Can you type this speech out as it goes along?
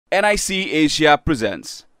NIC Asia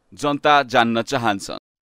presents Janata Janna Chahanchhan.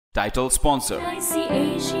 Title sponsor.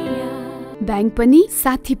 Bank पनि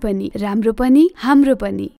साथी पनि राम्रो पनि हाम्रो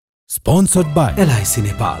पनि. Sponsored by LIC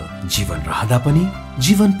Nepal. जीवन रहँदा पनि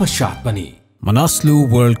जीवन पश्चात पनि.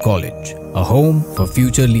 Manaslu World College, a home for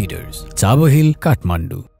future leaders. Chabo Hill,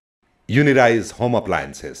 Kathmandu. Unirise Home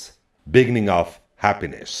Appliances, beginning of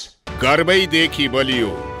happiness. गर्वैदेखि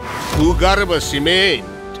बलियो भूगर्भ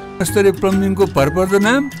सिमेन्ट. स्तरीय प्लम्बिङको भरपर्दो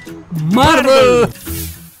नाम मार्बल.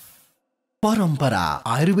 परम्परा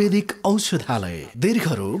आयुर्वेदिक औषधालय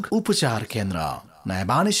दीर्घरोग उपचार केन्द्र नयाँ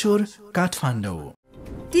बानेश्वर काठमाडौँ.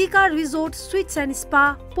 टीका resort sweets and spa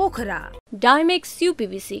Pokhara. डाइमेक्स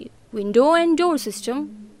UPVC window and door system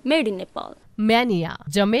made in Nepal. म्यानिया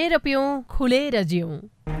जमेर पियौं खुलेर जियौं.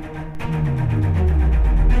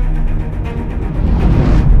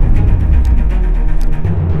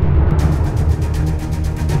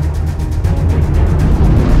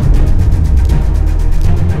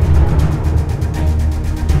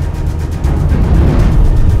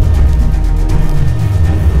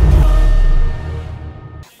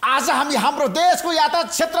 आज हामी हाम्रो देशको यातायात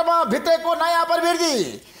क्षेत्रमा भित्रेको नयाँ प्रवृत्ति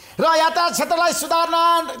र यातायात क्षेत्रलाई सुधार्न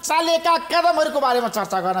चालिएका कदमहरूको बारेमा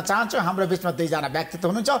चर्चा गर्न चाहन्छु. हाम्रो बिचमा दुईजना व्यक्तित्व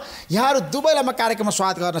हुनुहुन्छ. यहाँहरू दुवैलाई म कार्यक्रममा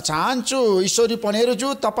स्वागत गर्न चाहन्छु. ईश्वरी पनेरुज्यू,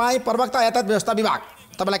 तपाईँ प्रवक्ता यातायात व्यवस्था विभाग,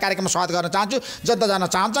 तपाईँलाई कार्यक्रममा स्वागत गर्न चाहन्छु. जनता जान्न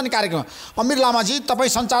चाहन्छन् कार्यक्रममा. अम्बिर लामाजी, तपाईँ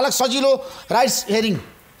सञ्चालक सजिलो राइड्स हेरिङ.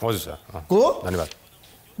 हजुर सर. को धन्यवाद.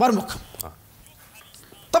 प्रमुख.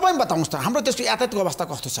 तपाईँ बताउनुहोस् त हाम्रो देशको यातायातको अवस्था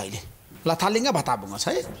कस्तो छ अहिले? लथालिङ्ग भताभुङ्ग छ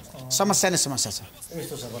है? समस्या नै समस्या छ.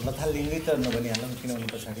 यस्तो छ, लथालिङ्गै त नभनिहालौँ, किनभने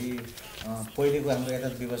पछाडि पहिलेको हाम्रो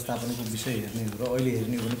यातायात व्यवस्थापनको विषय हेर्ने हो र अहिले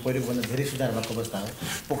हेर्ने हो भने पहिलेकोभन्दा धेरै सुधार भएको अवस्था हो.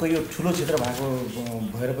 पक्कै यो ठुलो क्षेत्र भएको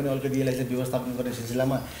भएर पनि अलिकति यसलाई चाहिँ व्यवस्थापन गर्ने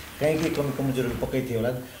सिलसिलामा कहीँ केही कमजोरीहरू पक्कै थियो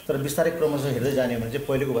होला. तर बिस्तारै क्रमशः हेर्दै जाने भने चाहिँ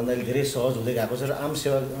पहिलेको भन्दा धेरै सहज हुँदै गएको छ र आम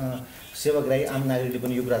सेवाग्राही आम नागरिकले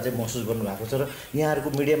पनि यो कुरा चाहिँ महसुस गर्नुभएको छ. र यहाँहरूको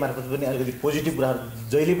मिडिया मार्फत पनि अलिकति पोजिटिभ कुराहरू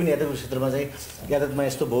जहिले पनि यातायात क्षेत्रमा चाहिँ यातायातमा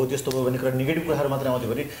यस्तो भयो त्यस्तो भयो भन्ने कुरा नेगेटिभ कुराहरू मात्रै आउँथ्यो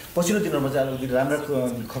भने पछिल्लो दिनहरूमा चाहिँ अलिकति राम्रा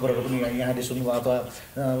खबरहरू पनि यहाँले सुन्नुभयो अथवा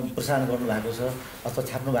प्रसारण गर्नुभएको छ अथवा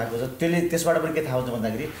छाप्नु भएको छ. त्यसबाट पनि के थाहा हुन्छ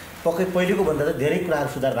भन्दाखेरि पक्कै पहिलेको भन्दा चाहिँ धेरै कुराहरू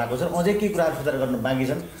सुधार भएको छ. अझै केही कुराहरू सुधार गर्न बाँकी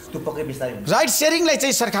छन्, त्यो पक्कै बिस्तारै. राइड सेयरिङलाई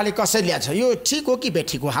चाहिँ सरकारले कसरी ल्याएको छ? यो ठिक हो कि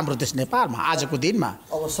बेठिक हो हाम्रो देश नेपालमा आजको दिनमा?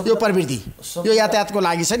 यो प्रवृत्ति यो यातायातको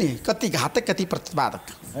लागि छ नि, कति घातक कति प्रतिपादक,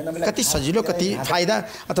 कति सजिलो कति फाइदा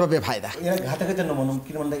अथवा बेफाइदा? घातकै त नभनौँ,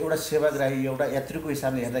 किन भन्दा एउटा सेवाग्राही एउटा यात्रीको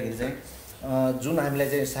हिसाबले हेर्दाखेरि चाहिँ जुन हामीलाई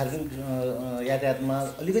चाहिँ सार्वजनिक यातायातमा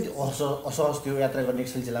अलिकति असहज थियो यात्रा गर्ने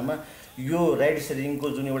सिलसिलामा यो राइड सेयरिङको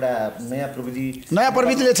जुन एउटा नयाँ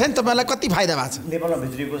प्रविधिले चाहिँ तपाईँलाई कति फाइदा भएको छ? नेपालमा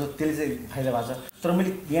भित्रिएको छ, त्यसले चाहिँ फाइदा भएको छ. तर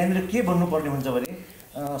मैले यहाँनिर के भन्नुपर्ने हुन्छ भने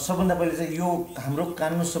सबभन्दा पहिले चाहिँ यो हाम्रो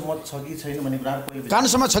कानुन सम्मत छ कि छैन भन्ने कुराहरू पहिले कानुन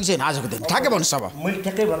सम्मत छ कि छैन आजको दिन ठ्याक्कै भन्नुहोस्. अब मैले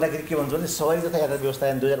ठ्याक्कै भन्दाखेरि के भन्छु भने सवारी तथा यातायात व्यवस्था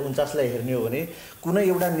ऐन 2049लाई हेर्ने हो भने कुनै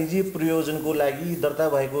एउटा निजी प्रयोजनको लागि दर्ता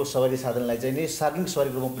भएको सवारी साधनलाई चाहिँ नि सार्वजनिक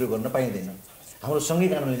सवारीको रूपमा प्रयोग गर्न पाइँदैन. हाम्रो सँगै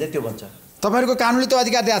कानुनले चाहिँ त्यो भन्छ. तपाईँहरूको कानुनले त्यो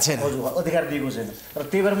अधिकार दिएको छैन? हजुर, अधिकार दिएको छैन. र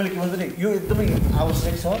त्यही भएर मैले के भन्छु भने यो एकदमै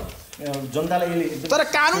आवश्यक छ जनतालाई. तर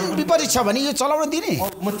कानुन विपरीत छ भने यो चलाउन दिने?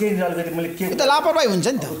 म त्यहीँनिर अलिकति मैले के त लापरवाही हुन्छ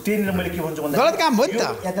नि त. त्यहीँनिर मैले के भन्छु भन्दा गलत काम हो नि त.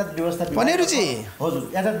 यातायात व्यवस्था पनेरुजी, हजुर,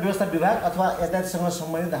 यातायात व्यवस्था विभाग अथवा यातायातसँग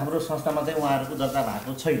सम्बन्धित हाम्रो संस्थामा चाहिँ उहाँहरूको दर्ता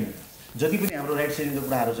भएको छैन. जति पनि हाम्रो राइड सेयरिङको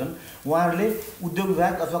कुराहरू छन् उहाँहरूले उद्योग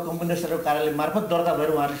विभाग अथवा कम्पनी रजिस्ट्रारको कार्यालय मार्फत दर्ता भएर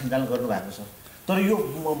उहाँहरूले सञ्चालन गर्नुभएको छ. तर यो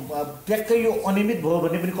ट्याक्कै यो अनियमित भयो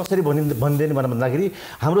भने पनि कसरी भनिँदैन भन्दाखेरि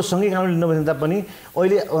हाम्रो सँगै कानुनले नभने तापनि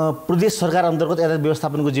अहिले प्रदेश सरकार अन्तर्गत यातायात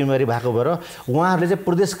व्यवस्थापनको जिम्मेवारी भएको भएर उहाँहरूले चाहिँ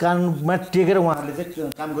प्रदेश कानुनमा टेकेर उहाँहरूले चाहिँ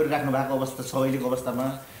काम गरिराख्नु भएको अवस्था छ अहिलेको अवस्थामा.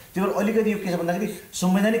 त्यही भएर अलिकति यो के छ भन्दाखेरि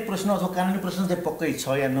संवैधानिक प्रश्न अथवा कानुनी प्रश्न चाहिँ पक्कै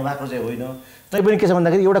छ या नभएको चाहिँ होइन. तैपनि के छ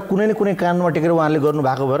भन्दाखेरि एउटा कुनै न कुनै कानुनमा टेकेर उहाँहरूले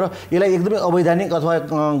गर्नुभएको भएर यसलाई एकदमै अवैधानिक अथवा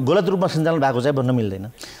गलत रूपमा सञ्चालन भएको चाहिँ भन्न मिल्दैन.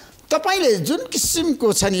 तपाईँले जुन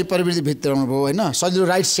किसिमको छ नि प्रवृत्ति भित्राउनु भयो होइन, सजिलो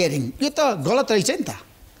राइड सेयरिङ, यो त गलत रहेछ नि त.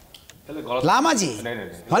 लामाजी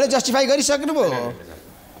उहाँले जस्टिफाई गरिसक्नु भयो.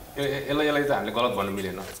 यसलाई त हामीले गलत भन्नु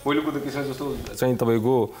मिलेन. पहिलेको त के छ जस्तो चाहिँ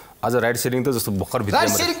तपाईँको आज राइड सेयरिङ त जस्तो भर्खर भित्र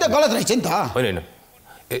राइड सेयरिङ त गलत रहेछ नि त. होइन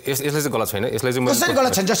यसलाई चाहिँ गलत छैन. यसलाई चाहिँ कसरी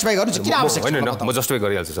गलत छैन जस्टिफाई गर्नु किन आवश्यक होइन? म जस्टिफाई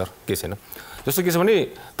गरिहाल्छु सर, के छैन. जस्तो के छ भने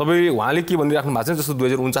तपाईँ उहाँले के भनिराख्नु भएको छ जस्तो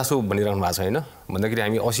 2049 भनिराख्नु भएको छ होइन, भन्दाखेरि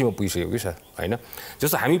हामी 80 मा पुगिसक्यो कि सर होइन.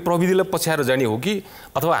 जस्तो हामी प्रविधिलाई पछ्याएर जाने हो कि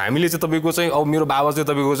अथवा हामीले चाहिँ तपाईँको चाहिँ अब मेरो बाबा चाहिँ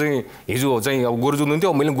तपाईँको चाहिँ हिजो चाहिँ अब गोरु जोत्नुहुन्थ्यो,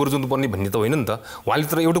 अब मैले गोरु जोत्नुपर्ने भन्ने त होइन नि त उहाँले.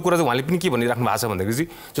 तर एउटा कुरा चाहिँ उहाँले पनि के भनिराख्नु भएको छ भन्दाखेरि चाहिँ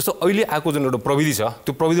जस्तो अहिले आएको जुन एउटा प्रविधि छ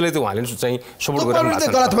त्यो प्रविधिलाई चाहिँ उहाँले चाहिँ सपोर्ट गरिराख्नु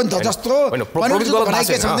भएको छ. जस्तो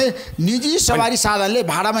निजी सवारी साधनले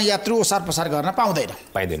भाडामा यात्रु ओसार पसार गर्न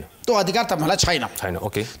पाइँदैन, त्यो अधिकार तपाईँलाई छैन.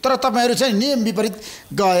 ओके. तर तपाईँहरू चाहिँ नियम विपरीत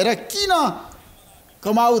गएर किन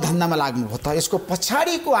कमाउ धन्दामा लाग्नुभयो त यसको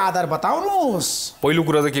पछाडिको आधार बताउनुहोस्। पहिलो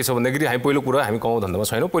कुरा चाहिँ के छ भन्दाखेरि हामी कमाउ धन्दामा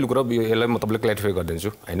छैनौँ। पहिलो कुरा यसलाई म तपाईँलाई क्ल्यारिफाई गरिदिन्छु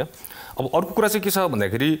होइन। अब अर्को कुरा चाहिँ के छ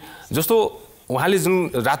भन्दाखेरि जस्तो उहाँले जुन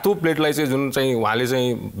रातो प्लेटलाई चाहिँ जुन चाहिँ उहाँले चाहिँ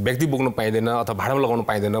व्यक्ति बोक्नु पाइँदैन अथवा भाडामा लगाउनु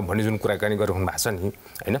पाइँदैन भन्ने जुन कुराकानी गरिरहनु भएको छ नि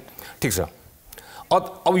होइन, ठिक छ।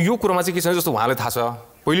 अब यो कुरामा चाहिँ के छ जस्तो उहाँलाई थाहा छ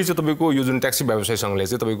पहिले चाहिँ तपाईँको यो जुन ट्याक्सी व्यवसाय सङ्घले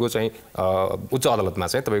चाहिँ तपाईँको चाहिँ उच्च अदालतमा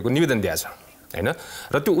चाहिँ तपाईँको निवेदन दिएछ होइन।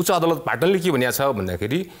 र त्यो उच्च अदालत पाटनले के भनिएको छ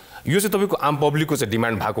भन्दाखेरि यो चाहिँ तपाईँको आम पब्लिकको चाहिँ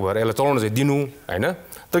डिमान्ड भएको भएर यसलाई चलाउन चाहिँ दिनु होइन।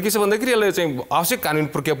 तर के छ भन्दाखेरि यसलाई चाहिँ आवश्यक कानुनी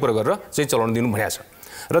प्रक्रिया पुरा गरेर चाहिँ चलाउन दिनु भनेको छ।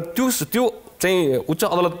 र त्यो चाहिँ उच्च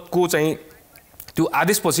अदालतको चाहिँ त्यो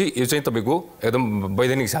आदेशपछि यो चाहिँ तपाईँको एकदम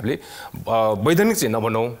वैधानिक हिसाबले वैधानिक चाहिँ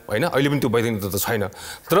नभनौँ होइन, अहिले पनि त्यो वैधानिक त छैन,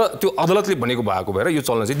 तर त्यो अदालतले भनेको भएको भएर यो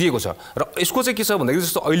चल्न चाहिँ दिएको छ। र यसको चाहिँ के छ भन्दाखेरि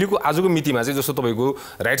जस्तो अहिलेको आजको मितिमा चाहिँ जस्तो तपाईँको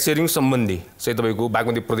राइट सेयरिङ सम्बन्धी चाहिँ तपाईँको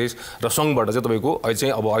बागमती प्रदेश र सङ्घबाट चाहिँ तपाईँको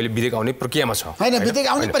अहिले विधेयक आउने प्रक्रियामा छ होइन। विधेयक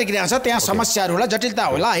आउने प्रक्रिया छ, त्यहाँ समस्याहरू होला, जटिलता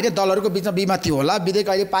होला होइन, दलहरूको बिचमा विमति होला, विधेयक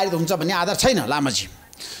अहिले पारित हुन्छ भन्ने आधार छैन। लामाजी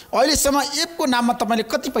अहिलेसम्म एपको नाममा तपाईँले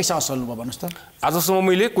कति पैसा असल्नु भयो भन्नुहोस् त? आजसम्म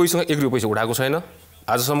मैले कोहीसँग 1 रुपियाँ पैसा उठाएको छैन।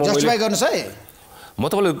 आजसम्म जस्टिफाई गर्नुहोस् है। म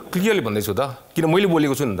तपाईँलाई क्लियरली भन्दैछु त, किन मैले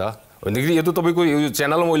बोलेको छु नि त। भनेदेखि यो त तपाईँको यो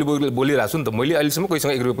च्यानलमा मैले बोलिरहेको छु नि त। मैले अहिलेसम्म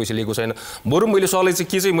कोहीसँग 1 रुपियाँ पैसा लिएको छैन। बरु मैले सरलाई चाहिँ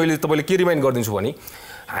के चाहिँ मैले तपाईँले के रिमाइन्ड गरिदिन्छु भने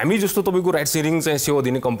हामी जस्तो तपाईँको राइट सेयरिङ चाहिँ सेवा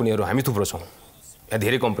दिने कम्पनीहरू हामी थुप्रो छौँ, यहाँ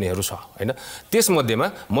धेरै कम्पनीहरू छ होइन।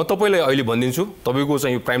 त्यसमध्येमा म तपाईँलाई अहिले भनिदिन्छु, तपाईँको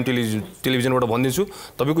चाहिँ प्राइम टेलिभिजनबाट भनिदिन्छु,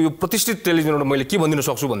 तपाईँको यो प्रतिष्ठित टेलिभिजनबाट मैले के भनिदिन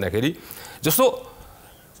सक्छु भन्दाखेरि जस्तो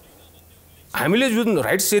हामीले जुन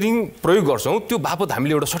राइट सेयरिङ प्रयोग गर्छौँ त्यो बापत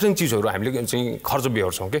हामीले एउटा सर्टेन चिजहरू हामीले चाहिँ खर्च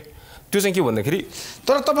बेहोर्छौँ के। त्यो चाहिँ के भन्दाखेरि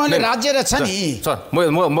तर तपाईँले राज्य र छ नि सर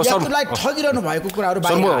म सरलाई ठगिरहनु भएको कुराहरू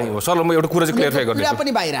बाहिर सर म एउटा कुरा चाहिँ क्लियरिफाई गरिदिन्छु। कुरा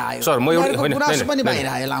पनि बाहिर आयो सर, म एउटा होइन पनि बाहिर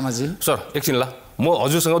आयो लामाजी। सर एकछिन ल, म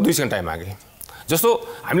हजुरसँग 2 सेकेन्ड टाइम मागेँ। जस्तो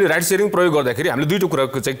हामीले राइट सेयरिङ प्रयोग गर्दाखेरि हामीले 2टा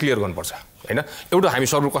कुराको चाहिँ क्लियर गर्नुपर्छ होइन। एउटा हामी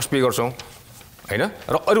सर्भर कस्ट पे गर्छौँ होइन,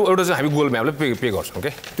 र अरू एउटा चाहिँ हामी गुगल म्यापलाई पे गर्छौँ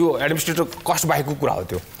क्या। त्यो एडमिनिस्ट्रेटिभ कस्ट बाहेकको कुरा हो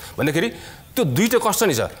त्यो। भन्दाखेरि त्यो 2टा कस्ट छ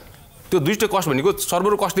नि सर, त्यो 2टा कस्ट भनेको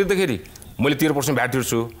सर्भरको कस्ट तिर्दाखेरि मैले 13% भ्याट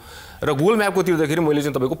तिर्छु र गुगल म्यापको तिर्दाखेरि मैले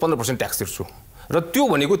चाहिँ तपाईँको 15% ट्याक्स तिर्छु। र त्यो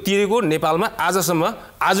भनेको तिरेको नेपालमा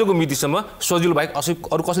आजको मितिसम्म सजिलो बाहेक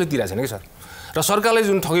अरू कसैले तिरेको छैन कि सर। र सरकारले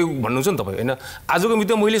जुन ठगेको भन्नुहुन्छ नि तपाईँ होइन, आजको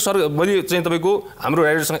मितिमा मैले चाहिँ तपाईँको हाम्रो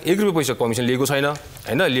राइडरसँग 1 रुपियाँ पैसा कमिसन लिएको छैन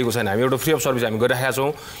होइन, लिएको छैन। हामी एउटा फ्री अफ सर्भिस हामी गरिरहेका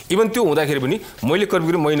छौँ। इभन त्यो हुँदाखेरि पनि मैले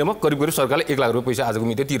करिब महिनामा करिब सरकारले 1 लाख रुपियाँ पैसा आजको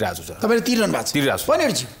मिति तिरिरहेको छु सर। तपाईँले तिरिरहनु भएको छ? तिरिरहेको छु।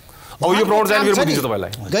 पनेरुजी अब यो प्रमाण जानकारी म दिन्छु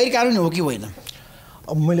तपाईँलाई। गैर कानुनी हो कि होइन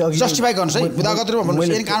मैले अघि जस्टिफाई गर्नुहोस् है, विधागत रूपमा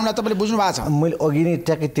भन्नुहोस्। यिन कानुनलाई तपाईँले बुझ्नु भएको छ? मैले अघि नै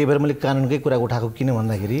ट्याक्कै त्यही भएर मैले कानुनकै कुरा उठाएको किन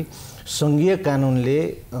भन्दाखेरि सङ्घीय कानुनले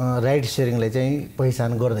राइट सेयरिङलाई चाहिँ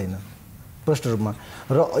पहिचान गर्दैन प्रष्ट रूपमा।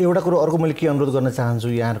 र एउटा कुरो अर्को मैले के अनुरोध गर्न चाहन्छु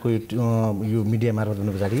यहाँहरूको यो मिडिया मार्फत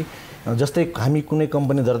हुनु पछाडि, जस्तै हामी कुनै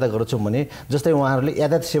कम्पनी दर्ता गर्छौँ भने जस्तै उहाँहरूले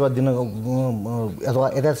यातायात सेवा दिन अथवा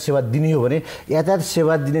यातायात सेवा दिने हो भने यातायात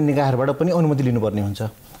सेवा दिने निकायहरूबाट पनि अनुमति लिनुपर्ने हुन्छ।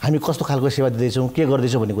 हामी कस्तो खालको सेवा दिँदैछौँ, के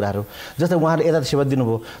गर्दैछौँ भन्ने कुराहरू। जस्तै उहाँहरूले यातायात सेवा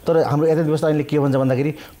दिनुभयो, तर हाम्रो यातायात व्यवस्था अहिले के भन्छ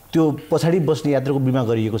भन्दाखेरि त्यो पछाडि बस्ने यात्रुको बिमा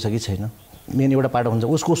गरिएको छ कि छैन, मेन एउटा पाटो हुन्छ।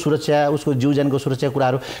 उसको सुरक्षा, उसको जीव ज्यानको सुरक्षा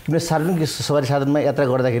कुराहरू, किनभने सार्वजनिक सवारी साधनमा यात्रा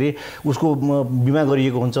गर्दाखेरि उसको बिमा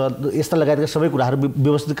गरिएको हुन्छ, यस्ता लगायतका सबै कुराहरू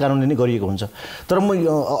व्यवस्थित कानुनले नै गरिएको हुन्छ। तर म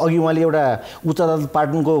अघि उहाँले एउटा उच्च अदालत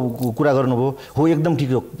पाटनको कुरा गर्नुभयो, हो एकदम ठिक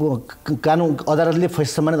हो, कानुन अदालतले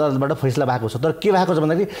सम्मानित अदालतबाट फैसला भएको छ। तर के भएको छ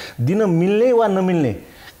भन्दाखेरि दिन मिल्ने वा नमिल्ने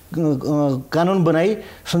कानुन बनाई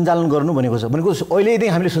सञ्चालन गर्नु भनेको छ। भनेको अहिले नै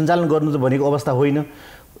हामीले सञ्चालन गर्नु त भनेको अवस्था होइन,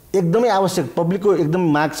 एकदमै आवश्यक, पब्लिकको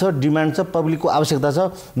एकदम माग छ, डिमान्ड छ, पब्लिकको आवश्यकता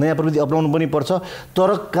छ, नयाँ प्रविधि अपनाउनु पनि पर्छ।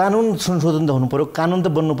 तर कानुन संशोधन त हुनु पऱ्यो, कानुन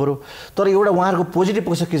त बन्नु पऱ्यो। तर एउटा उहाँहरूको पोजिटिभ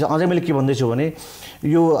पक्ष के छ, अझै मैले के भन्दैछु भने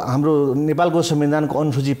यो हाम्रो नेपालको संविधानको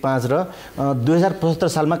अनुसूची 5 र 2075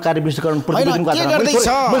 सालमा कार्यविष्टीकरण प्रतिवेदनको आधारमा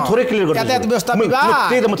मैले थोरै क्लियर गर्छु। यातायात व्यवस्था विभाग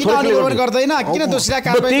किन अनुगमन गर्दैन, किन दोषीलाई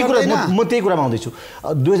कारबाही गर्दैन? म त्यही कुरामा आउँदैछु।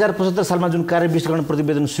 2075 सालमा जुन कार्यविष्टीकरण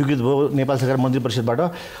प्रतिवेदन स्वीकृत भयो नेपाल सरकार मन्त्री परिषदबाट,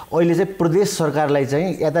 अहिले चाहिँ प्रदेश सरकारलाई चाहिँ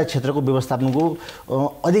यातायात क्षेत्रको व्यवस्थापनको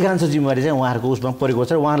अधिकांश जिम्मेवारी चाहिँ उहाँहरूको उसमा परेको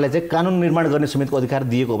छ र उहाँहरूलाई चाहिँ कानुन निर्माण गर्ने समेतको अधिकार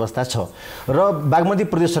दिएको अवस्था छ। र बागमती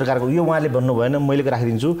प्रदेश सरकारको यो उहाँले भन्नु भएन, मैले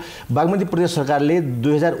राखिदिन्छु। बागमती प्रदेश सरकारले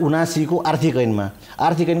 2079 को आर्थिक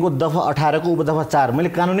ऐनको दफा 18 को उपदफा 4 मैले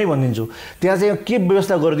कानुनै भनिदिन्छु, त्यहाँ चाहिँ के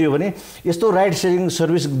व्यवस्था गरिदियो भने यस्तो राइट सेयरिङ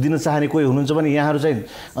सर्भिस दिन चाहने कोही हुनुहुन्छ भने यहाँहरू चाहिँ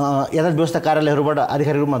यातायात व्यवस्था कार्यालयहरूबाट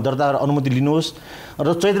आधिकारिक रूपमा दर्ता गरेर अनुमति लिनुहोस्।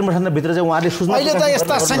 र चैत्र मठानभित्र चाहिँ उहाँले सूचना अहिले त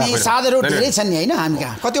यस्ता छन् नि, साधारण धेरै छन् नि हैन, हामी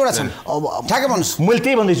कहाँ कतिवटा छन् ठ्याक्कै भन्नुहोस्। मैले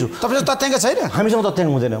त्यही भन्दैछु, तपाईसँग तथ्याङ्क छैन? हामीसँग तथ्याङ्क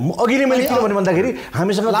हुँदैन। अघि नै मैले के भने भन्दाखेरि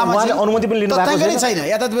हामीसँग उहाँले अनुमति पनि लिनु भएको छैन,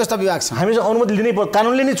 यातायात व्यवस्था विभाग छ, हामीसँग अनुमति लिनै पर्छ,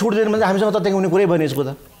 कानुनले नै छुट दिदैन भने हामीसँग तथ्याङ्क हुने कुरै भएन यसको त।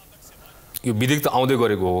 यो विधेयक त आउँदै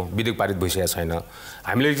गरेको हो, विधेयक पारित भइसकेको छैन।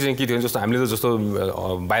 हामीले चाहिँ के थियो जस्तो हामीले त जस्तो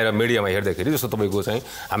बाहिर मिडियामा हेर्दाखेरि जस्तो तपाईँको चाहिँ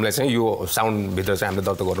हामीलाई चाहिँ यो साउन्डभित्र चाहिँ हामीले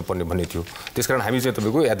दर्ता गर्नुपर्ने भन्ने थियो। त्यसकारण हामी चाहिँ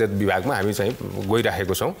तपाईँको यातायात विभागमा हामी चाहिँ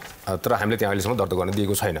गइराखेको छौँ, तर हामीले त्यहाँ अहिलेसम्म दर्ता गर्न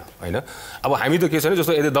दिएको छैन होइन। अब हामी त के छैन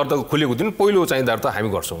जस्तो यदि दर्ता खुलेको दिन पहिलो चाहिँ दर्ता हामी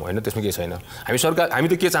गर्छौँ होइन, त्यसमा केही छैन। हामी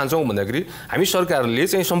त के चाहन्छौँ भन्दाखेरि हामी सरकारले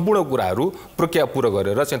चाहिँ सम्पूर्ण कुराहरू प्रक्रिया पुरा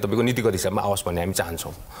गरेर चाहिँ तपाईँको नीतिगत हिसाबमा आओस् भन्ने हामी चाहन्छौँ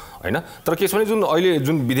होइन। तर के छ भने जुन अहिले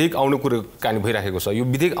जुन विधेयक आउनु कुराकानी भइराखेको छ, यो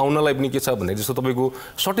विधेयक आउनलाई पनि के छ भन्दाखेरि जस्तो तपाईँको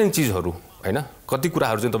सर्टेन चिजहरू होइन, कति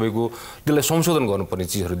कुराहरू चाहिँ तपाईँको त्यसलाई संशोधन गर्नुपर्ने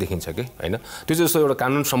चिजहरू देखिन्छ कि होइन। त्यो चाहिँ जस्तो एउटा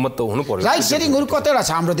कानुन सम्मत त हुनु पर्यो। राइट सेयरिङहरू कतिवटा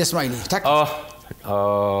छ हाम्रो देशमा अहिले?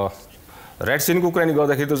 राइट सेयरिङको कुरा नि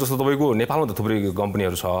गर्दाखेरि त जस्तो तपाईँको नेपालमा त थुप्रै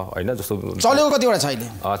कम्पनीहरू छ होइन, जस्तो चलेको कतिवटा छ अहिले?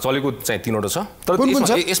 चलेको चाहिँ 3वटा छ। तर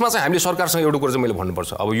यसमा चाहिँ हामीले सरकारसँग एउटा कुरा चाहिँ मैले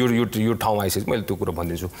भन्नुपर्छ। अब यो ठाउँमा आइसकेपछि मैले त्यो कुरा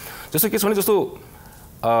भनिदिन्छु। जस्तो के छ भने जस्तो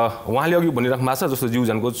उहाँले अघि भनिराख्नु भएको छ जस्तो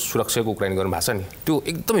जीवजनको सुरक्षाको कुरा गर्नुभएको छ नि, त्यो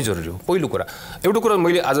एकदमै जरुरी हो। पहिलो कुरा एउटा कुरा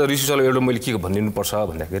मैले आज ऋषि सरलाई एउटा मैले के भनिदिनुपर्छ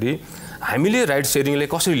भन्दाखेरि हामीले राइट सेयरिङलाई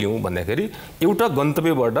कसरी लियौँ भन्दाखेरि एउटा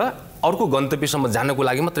गन्तव्यबाट अर्को गन्तव्यसम्म जानको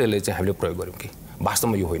लागि मात्रै यसलाई चाहिँ हामीले प्रयोग गऱ्यौँ कि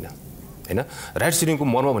वास्तवमा यो होइन होइन। राइट सेयरिङको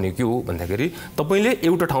मर्म भनेको के हो भन्दाखेरि तपाईँले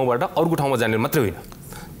एउटा ठाउँबाट अर्को ठाउँमा जाने मात्रै होइन,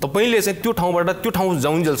 तपाईँले चाहिँ त्यो ठाउँबाट त्यो ठाउँ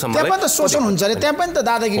जाउन्जेलसम्म त्यहाँ पनि त शोषण हुन्छ अरे, त्यहाँ पनि त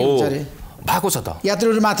दादागिरी हुन्छ अरे। भएको छ त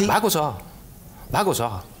यात्रीहरूमाथि भएको छ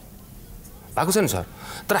नि सर।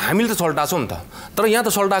 तर हामीले त सल्टाएको छौँ नि त, तर यहाँ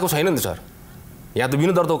त सल्टाएको छैन नि सर। यहाँ त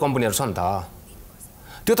विभिन्न दर्ताको कम्पनीहरू छ नि त,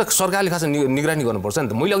 त्यो त सरकारले खास निगरानी गर्नुपर्छ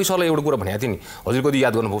नि त। मैले अघि सरलाई एउटा कुरा भनेको थिएँ नि, हजुर कति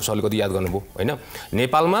याद गर्नुभयो, सरले कति याद गर्नुभयो होइन।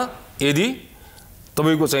 नेपालमा यदि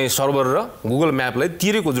तपाईँको चाहिँ सर्भर र गुगल म्यापलाई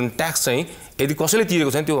तिरेको जुन ट्याक्स चाहिँ यदि कसैले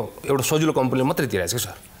तिरेको छैन त्यो एउटा सजिलो कम्पनीले मात्रै तिरेको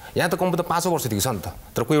छ सर। यहाँ त कम्पनी त 5 वर्षदेखि छ नि त,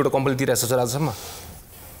 तर कोही एउटा कम्पनी तिरेको छ सर आजसम्म?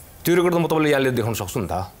 त्यो रेकर्ड त म तपाईँले यहाँले देखाउन सक्छु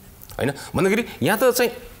नि त होइन। भन्दाखेरि यहाँ त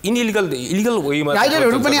चाहिँ इलिगल वेमा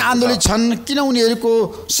राइडरहरू पनि आन्दोलित छन्, किन उनीहरूको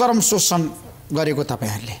श्रम शोषण गरेको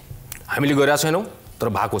तपाईँहरूले? हामीले गरेका छैनौँ, तर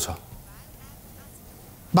भएको छ।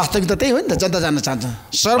 वास्तविकता त्यही हो नि त, जनता जान्न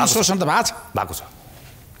चाहन्छ। श्रम शोषण त भएको छ।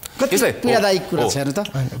 कति पीडादायक कुरा छ हेर्नु त।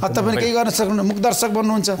 तपाईले केही गर्न सक्नुहुन्न, मुख दर्शक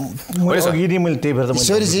बन्नुहुन्छ। मैले त्यही भएर किन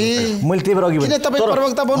तपाईँ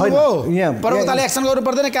प्रवक्ता बन्नुभयो? प्रवक्ताले एक्सन गर्नु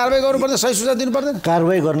पर्दैन, कारबाही गर्नु पर्दैन, सही सुझाव दिनु पर्दैन?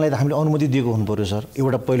 कारबाही गर्नलाई त हामीले अनुमति दिएको हुनु पर्यो सर,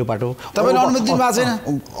 एउटा पहिलो पाटो। तपाईँले अनुमति दिनु भएको छैन?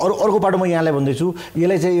 अर्को पाटो म यहाँलाई भन्दैछु,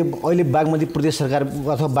 यसलाई चाहिँ अहिले बागमती प्रदेश सरकार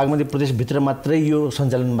अथवा बागमती प्रदेशभित्र मात्रै यो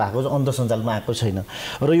सञ्चालन भएको छ, अन्त सञ्चालनमा आएको छैन।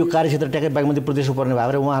 र यो कार्यक्षेत्र ट्याक्कै बागमती प्रदेशको पर्ने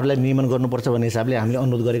भएर उहाँहरूलाई नियमन गर्नुपर्छ भन्ने हिसाबले हामीले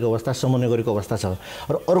अनुरोध गरेको अवस्था, समन्वय गरेको अवस्था छ।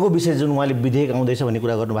 र अर्को विषय जुन उहाँले विधेयक आउँदैछ भन्ने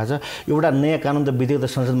कुरा गर्नुभएको छ, एउटा नयाँ कानुन त विधेयक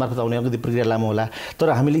त संसद मार्फत आउने अलिकति प्रक्रिया लामो होला,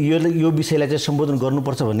 तर हामीले यो विषयलाई चाहिँ सम्बोधन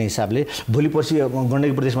गर्नुपर्छ भन्ने हिसाबले भोलि पर्सि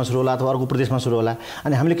गण्डकी प्रदेशमा सुरु होला अथवा अर्को प्रदेशमा सुरु होला।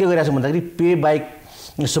 अनि हामीले के गरिरहेको छौँ भन्दाखेरि पे बाइक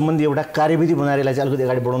सम्बन्धी एउटा कार्यविधि बनाएर यसलाई चाहिँ अलिकति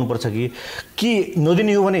अगाडि बढाउनुपर्छ कि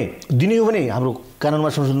नदिने हो भने दिने हो भने हाम्रो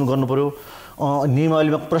कानुनमा संशोधन गर्नु पर्यो।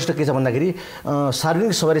 नियमावलीमा प्रश्न के छ भन्दाखेरि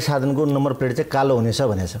सार्वजनिक सवारी साधनको नम्बर प्लेट चाहिँ कालो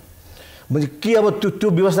हुनेछ भनेको छ। म्हणजे के अब त्यो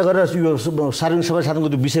व्यवस्था गरेर यो सार्वजनिक सवारी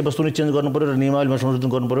साधनको त्यो विषयवस्तु नै चेन्ज गर्नु पर्यो र नियमावलीमा संशोधन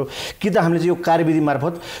गर्नु पर्यो कि त हामीले चाहिँ यो कार्यविधि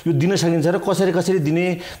मार्फत यो दिन सकिन्छ र कसरी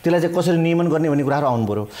दिने, त्यसलाई चाहिँ कसरी नियमन गर्ने भन्ने कुराहरू आउनु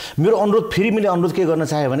पर्यो। मेरो अनुरोध फेरि मैले अनुरोध के गर्न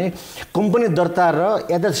चाहे भने कम्पनी दर्ता र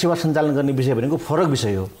यातायात सेवा सञ्चालन गर्ने विषय भनेको फरक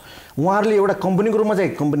विषय हो। उहाँहरूले एउटा कम्पनीको रूपमा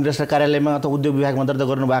चाहिँ कम्पनी रजिस्टर कार्यालयमा अथवा उद्योग विभागमा दर्ता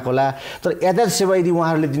गर्नुभएको होला, तर यातायात सेवा यदि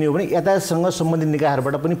उहाँहरूले दिने हो भने यातायातसँग सम्बन्धित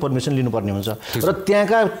निकायहरूबाट पनि परमिसन लिनुपर्ने हुन्छ र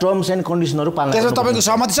त्यहाँका टर्म्स एन्ड कन्डिसनहरू पालना गर्नु। तपाईँको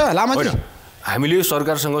सहमति छ लामाजी? हामीले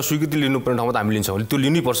सरकारसँग स्वीकृति लिनुपर्ने ठाउँमा त हामी लिन्छौँ, त्यो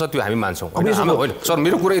लिनुपर्छ, त्यो हामी मान्छौँ। होइन सर,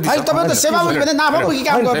 मेरो कुरा यदि छ, तपाईँ त सेवामुखी भन्दा नाफामुखी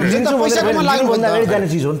काम गर्नुहुन्छ, पैसा कमाउन लाग्नुभन्दा अगाडि जाने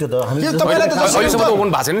चिज हो नि त्यो त। तपाईलाई त अहिलेसम्म त हुनु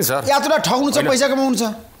भएको छैन नि सर। यात्रा ठग्नु छ, पैसा कमाउनु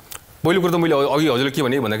छ। पहिलो कुरा त मैले अघि हजुरले के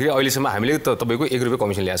भने भन्दाखेरि अहिलेसम्म हामीले त तपाईँको 1 रुपियाँ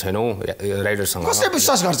कमिसन ल्याएको छैनौँ राइडरसँग। कसले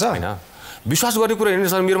विश्वास गर्छ? होइन विश्वास गर्ने कुरा हेर्नु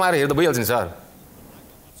सर, मेरोमा आएर हेर्दा भइहाल्छ नि सर।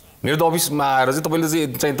 मेरो त अफिसमा आएर चाहिँ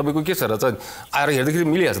तपाईँले चाहिँ तपाईँको के छ र चाहिँ आएर हेर्दाखेरि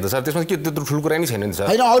मिलिहाल्छ त सर, त्यसमा के त्यत्रो ठुलो कुरा नै छैन नि सर।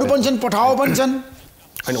 होइन अरू पनि छन्, पठाओ पनि छन्,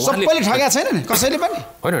 सबैले ठगेको छैन नि कसैले पनि।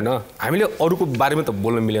 होइन हामीले अरूको बारेमा त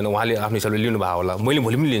बोल्न मिलेन, उहाँले आफ्नो हिसाबले लिनुभएको होला, मैले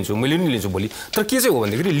भोलि पनि लिन्छु, मैले पनि लिन्छु भोलि। तर के चाहिँ हो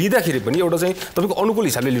भन्दाखेरि लिँदाखेरि पनि एउटा चाहिँ तपाईँको अनुकूल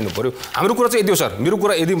हिसाबले लिनु पऱ्यो। हाम्रो कुरा चाहिँ यदि हो सर, मेरो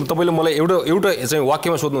कुरा यदि तपाईँले मलाई एउटा चाहिँ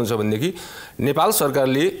वाक्यमा सोध्नुहुन्छ भनेदेखि नेपाल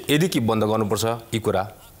सरकारले यदि के बन्द गर्नुपर्छ यी कुरा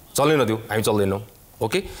चल्नै नदियो, हामी चल्दैनौँ।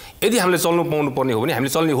 ओके, यदि हामीले चल्नु पाउनु पर्ने हो भने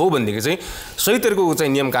हामीले चल्ने हो भनेदेखि चाहिँ सही तरिकाको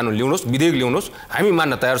चाहिँ नियम कानुन ल्याउनुहोस्, विधेयक ल्याउनुहोस्, हामी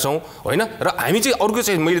मान्न तयार छौँ होइन। र हामी चाहिँ अर्को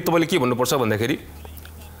चाहिँ मैले तपाईँले के भन्नुपर्छ भन्दाखेरि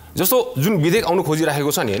जस्तो जुन विधेयक आउनु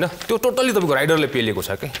खोजिराखेको छ नि होइन, त्यो टोटल्ली तपाईँको राइडरले पेलिएको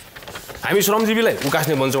छ क्या। हामी श्रमजीवीलाई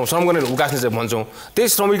उकास्ने भन्छौँ, श्रम गर्ने उकास्ने चाहिँ भन्छौँ, त्यही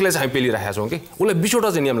श्रमिकलाई चाहिँ हामी पेलिरहेका छौँ कि उसलाई 20वटा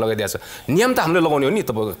चाहिँ नियम लगाइदिएको छ। नियम त हामीले लगाउने हो नि,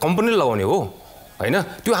 तपाईँको कम्पनीले लगाउने हो हैन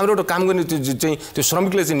त्यो हाम्रो एउटा काम गर्ने चाहिँ त्यो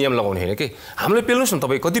श्रमिकले चाहिँ नियम लगाउने हैन के हामीले पेल्नुस् न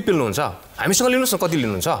तपाईँ कति पेल्नुहुन्छ हामीसँग लिनुस् न कति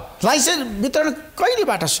लिनुहुन्छ लाइसेन्स वितरण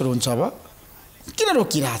कहिलेबाट सुरु हुन्छ अब किन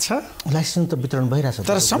रोकिरहेछ लाइसेन्स त वितरण भइरहेछ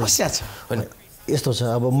तर समस्या छ यस्तो छ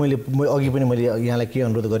अब मैले अघि पनि मैले यहाँलाई के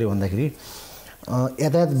अनुरोध गरेँ भन्दाखेरि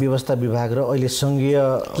यातायात व्यवस्था विभाग र अहिले सङ्घीय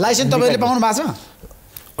लाइसेन्स तपाईँले पाउनु भएको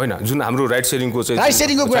छ हैन जुन हाम्रो राइट सेयरिङको चाहिँ राइट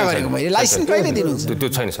सेयरिङको कुरा गरेको मैले लाइसेन्स कहिले दिनुहुन्छ त्यो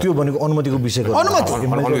छैन सर त्यो भनेको अनुमतिको विषयको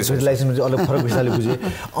अनुमति लाइसेन्स चाहिँ अलग फरक विषयले बुझेँ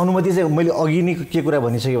अनुमति चाहिँ मैले अघि नै के कुरा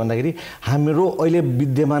भनिसकेँ भन्दाखेरि हाम्रो अहिले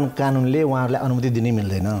विद्यमान कानुनले उहाँहरूलाई अनुमति दिनै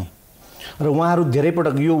मिल्दैन र उहाँहरू धेरै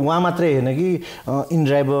पटक यो उहाँ मात्रै हैन कि इन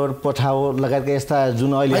ड्राइभर पठाओ लगायतका यस्ता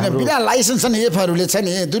जुन अहिले हैन बिना लाइसेन्स नि एफहरूले छ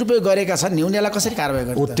नि दुरुपयोग गरेका छन् नि उनीहरूलाई कसरी कारबाही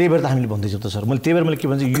गर्ने त्यही भएर त हामीले भन्दैछौँ त सर त्यही भएर मैले के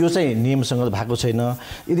भन्छु यो चाहिँ नियमसँग भएको छैन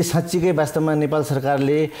यदि साँच्चीकै वास्तवमा नेपाल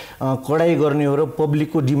सरकारले कडाई गर्ने हो र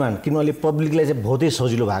पब्लिकको डिमान्ड किनभने पब्लिकलाई चाहिँ बहुतै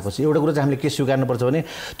सजिलो भएको छ एउटा कुरा चाहिँ हामीले के स्वीकार्नुपर्छ भने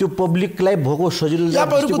त्यो पब्लिकलाई भएको सजिलो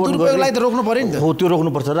दुरुपयोगलाई त रोक्नु पर्यो नि हो त्यो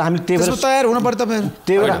रोक्नुपर्छ र हामीले त्यही भएर तयार हुनु पर्यो तपाईहरु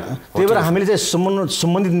त्यही भएर हामीले चाहिँ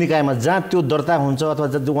सम्बन्धित निकायमा जहाँ त्यो दर्ता हुन्छ अथवा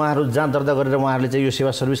उहाँहरू जहाँ दर्ता गरेर उहाँहरूले चाहिँ यो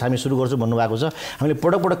सेवा सर्भिस हामी सुरु गर्छौँ भन्नुभएको छ हामीले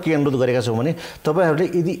पटक पटक के अनुरोध गरेका छौँ भने तपाईँहरूले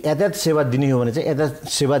यदि यातायात सेवा दिने हो भने चाहिँ यातायात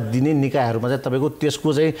सेवा दिने निकायहरूमा चाहिँ तपाईँको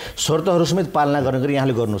त्यसको चाहिँ शर्तहरू समेत पालना गर्ने गरी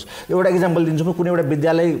यहाँले गर्नुहोस् एउटा इक्जाम्पल दिन्छु म कुनै एउटा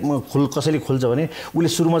विद्यालय कसैले खोल्छ भने उसले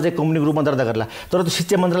सुरुमा चाहिँ कम्युनिटीको रूपमा दर्ता गर्ला तर त्यो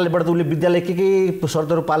शिक्षा मन्त्रालयबाट उसले विद्यालय के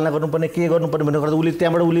शर्तहरू पालना गर्नुपर्ने के गर्नुपर्ने भन्ने कुरा उसले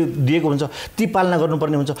त्यहाँबाट उसले दिएको हुन्छ ती पालना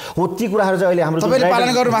गर्नुपर्ने हुन्छ हो ती कुराहरू चाहिँ अहिले हाम्रो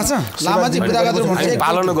पालना गर्नु भएको छ लामाजी विद्यागत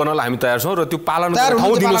पालना गर्नलाई हामी तयार छौँ र त्यो पालन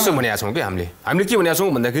ठाउँ दिनुहोस् भनेका छौँ कि हामीले के भनेका छौँ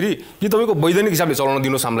भन्दाखेरि कि तपाईँको वैधानिक हिसाबले चलाउन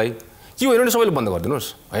दिनुहोस् हामीलाई के होइन भने सबैले बन्द गरिदिनुहोस्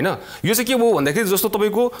हैन यो चाहिँ के भयो भन्दाखेरि जस्तो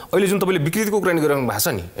तपाईँको अहिले जुन तपाईँले विकृतिको कुरा गरिरहनु भएको छ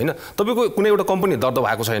नि हैन तपाईँको कुनै एउटा कम्पनी दर्ता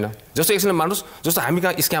भएको छैन जस्तो एकछिन मान्नुहोस् जस्तो हामी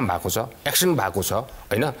कहाँ स्क्याम भएको छ एक्सिडेन्ट भएको छ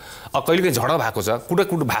हैन कहिलेकाहीँ झगडा भएको छ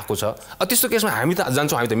कुटाकुट भएको छ त्यस्तो केसमा हामी त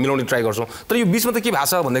जान्छौँ हामी त मिलाउने ट्राई गर्छौँ तर यो बिचमा त के भएको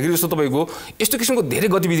छ भन्दाखेरि जस्तो तपाईँको यस्तो किसिमको धेरै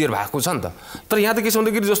गतिविधिहरू भएको छ नि त तर यहाँ त के छ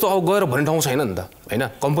भन्दाखेरि जस्तो अब गएर भन्ने ठाउँ छैन नि त हैन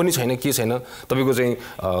कम्पनी छैन के छैन तपाईँको चाहिँ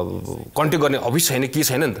कन्ट्याक्ट गर्ने अफिस छैन के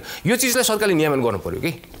छैन नि त यो चिजलाई सरकारले नियमन गर्नु पर्यो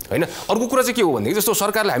कि हैन अर्को कुरा चाहिँ के हो भन्दाखेरि जस्तो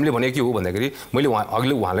सरकारले हामीले भनेको के हो भन्दाखेरि मैले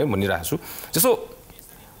अघिल्लो उहाँलाई भनिरहेको छु जस्तो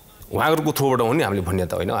उहाँहरूको थ्रुबाट हो नि हामीले भन्ने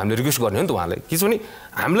त होइन हामीले रिक्वेस्ट गर्ने हो नि त उहाँलाई के छ भने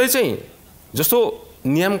हामीलाई चाहिँ जस्तो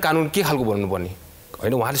नियम कानुन के खालको बन्नुपर्ने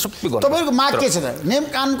होइन उहाँले सबै गर्नु तपाईँको माग के छ त नियम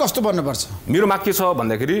कानुन कस्तो बन्नुपर्छ मेरो माग के छ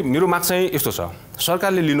भन्दाखेरि मेरो माग चाहिँ यस्तो छ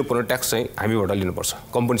सरकारले लिनुपर्ने ट्याक्स चाहिँ हामीबाट लिनुपर्छ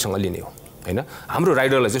कम्पनीसँग लिने हो हैन हाम्रो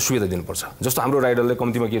राइडरलाई चाहिँ सुविधा दिनुपर्छ जस्तो हाम्रो राइडरलाई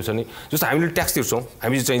कम्तीमा के छ नि जस्तो हामीले ट्याक्स तिर्छौँ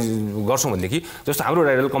हामी चाहिँ गर्छौँ भनेदेखि जस्तो हाम्रो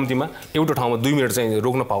राइडरले कम्तीमा एउटा ठाउँमा 2 मिनट चाहिँ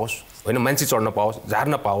रोक्न पाओस् हैन मान्छे चढ्न पाओस्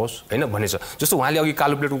झार्न पाओस् हैन भन्ने छ जस्तो उहाँले अघि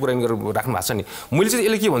कालो प्लेटको कुरा गरेर राख्नु भएको छ नि मैले चाहिँ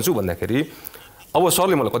यसले के भन्छु भन्दाखेरि अब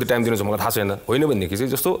सरले मलाई कति टाइम दिनुहुन्छ मलाई थाहा छैन होइन भनेदेखि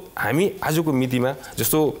चाहिँ जस्तो हामी आजको मितिमा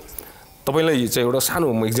जस्तो तपाईलाई चाहिँ एउटा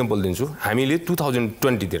सानो म इक्जाम्पल दिन्छु हामीले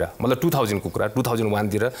 2020 तिर मतलब 2000 को कुरा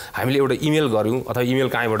 2001 तिर हामीले एउटा इमेल गर्यौं अथवा इमेल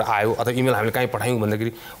कहाँबाट आयो अथवा इमेल हामीले कहाँ पठायौं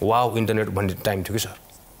भन्दाखेरि वाउ इन्टरनेट भन्ने टाइम थियो कि सर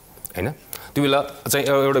हैन त्यो बेला चाहिँ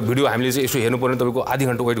एउटा भिडियो हामीले चाहिँ यसो हेर्नु पर्ने तपाईको आधी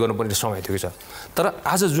घण्टा वेट गर्नुपर्ने समय थियो कि सर तर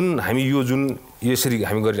आज जुन हामी यो जुन यसरी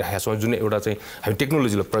हामी गरिरहेका छौं जुन एउटा चाहिँ हामी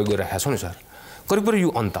टेक्नोलोजीलाई प्रयोग गरिरहेका छौं नि सर करिब यो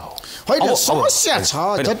अन्त हो हैन समस्या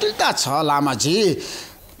छ जटिलता छ लामाजी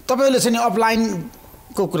तपाईले चाहिँ अफलाइन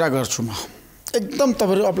को कुरा गर्छु म एकदम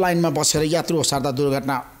तपाईहरु अफलाइनमा बसेर यात्रु सार्दा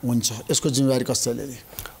दुर्घटना हुन्छ यसको जिम्मेवारी कसैले लिने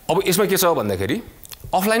अब यसमा के छ भन्दाखेरि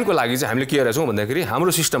अफलाइनको लागि चाहिँ हामीले के गरेका छौं भन्दाखेरि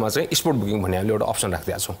हाम्रो सिस्टममा चाहिँ स्पोर्ट बुकिङ भन्ने हामीले एउटा अप्सन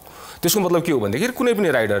राखिदिएका छौं त्यसको मतलब के हो भन्दाखेरि कुनै पनि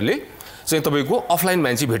राइडरले चाहिँ तपाईको अफलाइन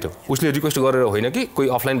मान्छे भेट्यो उसले रिक्वेस्ट गरेर होइन कि कोही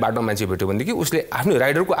अफलाइन बाटोमा मान्छे भेट्यो भनेदेखि उसले आफ्नो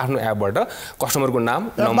राइडरको आफ्नो एपबाट कस्टमरको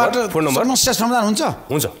नाम नम्बर फोन नम्बर समस्या समाधान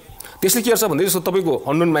हुन्छ त्यसले के गर्छ भन्दै जस्तो तपाईको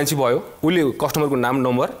अननोन मान्छे भयो उसले कस्टमरको नाम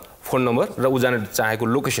नम्बर फोन नम्बर र उ जान चाहेको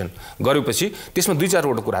लोकेसन गरेपछि त्यसमा 2-4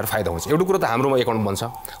 वटा कुराहरु फाइदा हुन्छ एउटा कुरा त हाम्रोमा एकाउन्ट बन्छ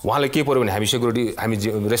उहाँले के पर्यो भने हामी सेक्युरिटी हामी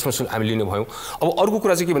रेस्पोन्सिबल हामी लिने भयौं अब अर्को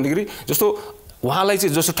कुरा चाहिँ के भन्दाखेरि जस्तो उहाँलाई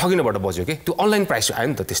चाहिँ जस्तो ठगिनबाट बच्यो के त्यो अनलाइन प्राइस आयो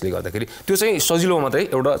नि त त्यसले गर्दाखेरि त्यो चाहिँ सजिलो मात्रै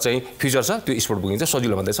एउटा चाहिँ फिचर छ त्यो स्पोर्ट बुकिङ चाहिँ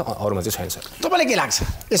सजिलो मात्रै छ अरुमा चाहिँ छैन सर तपाईलाई के लाग्छ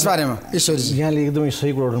यस बारेमा ईश्वरी यहाँले एकदमै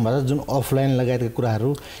सही कुरा गर्नु भएको छ जुन अफलाइन लगायतका कुराहरु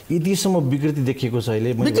यतिसम्म विकृति देखिएको छ अहिले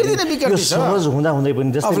विकृति छ सहज हुँदा हुँदै पनि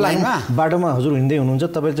जस्तै बाटोमा हजुर हिँड्दै हुनुहुन्छ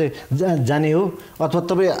तपाई चाहिँ जाने हो अथवा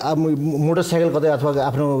तपाई मोटरसाइकल कतै अथवा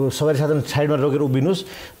आफ्नो सवारी साधन साइडमा रोकेर उभिनुस्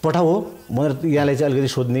पठाउ हो भनेर यहाँले चाहिँ अलिकति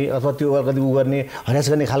सोध्ने अथवा त्यो अलिकति उ गर्ने हरास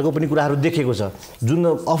गर्ने खालको पनि कुराहरु देखेको छ जुन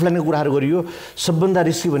अफलाइनको कुराहरू गरियो सबभन्दा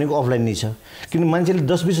रिस्की भनेको अफलाइन नै छ किन मान्छेले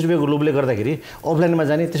 10-20 रुपियाँको लोभले गर्दाखेरि अफलाइनमा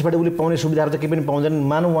जाने त्यसबाट उसले पाउने सुविधाहरू त केही पनि पाउँदैन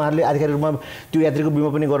मानव उहाँहरूले आधिकारिक रूपमा त्यो यात्रीको बिमा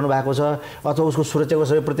पनि गर्नुभएको छ अथवा उसको सुरक्षाको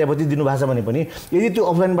सबै प्रत्याभूति दिनुभएको छ भने पनि यदि त्यो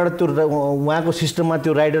अफलाइनबाट त्यो उहाँको सिस्टममा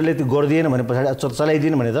त्यो राइडरले त्यो गरिदिएन भने पछाडि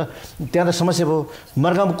चलाइदिएन भने त त्यहाँ त समस्या भयो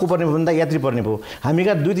मर्कामा को पर्ने भन्दा यात्री पर्ने भयो हामी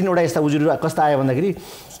कहाँ 2-3 वटा यस्ता उजुरी कस्ता आयो भन्दाखेरि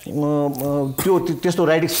त्यो त्यस्तो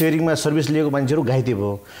राइड सेयरिङमा सर्भिस लिएको मान्छेहरू घाइते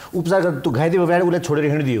भयो उपचार त्यो घाइते भयो उसलाई छोडेर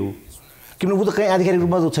हिँडिदियो किनभने ऊ त कहीँ आधिकारिक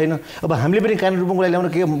रूपमा छैन अब हामीले पनि कानुनी रूपमा उसलाई ल्याउन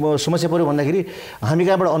के समस्या पऱ्यो भन्दाखेरि हामी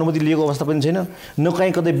कहाँबाट अनुमति लिएको अवस्था पनि छैन न कहीँ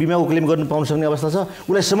कतै बिमाको क्लेम गर्न पाउन सक्ने अवस्था छ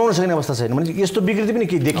उसलाई समाउन सक्ने अवस्था छैन भने यस्तो विकृति पनि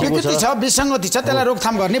के देखिएको छ विसङ्गति छ त्यसलाई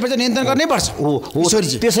रोकथाम गर्नुपर्छ नियन्त्रण गर्नैपर्छ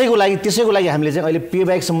त्यसैको लागि हामीले चाहिँ अहिले पे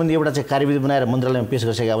ब्याक सम्बन्धी एउटा चाहिँ कार्यविधि बनाएर मन्त्रालयमा पेश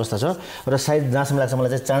गरिसकेको अवस्था छ र सायद जहाँसम्म लाग्छ मलाई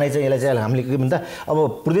चाहिँ चाँडै चाहिँ यसलाई चाहिँ हामीले के भन्दा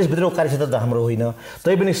अब प्रदेशभित्रको कार्यक्षेत्र त हाम्रो होइन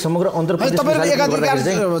तैपनि समग्र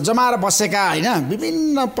अन्तर्प्रदेश जमाएर बसेका होइन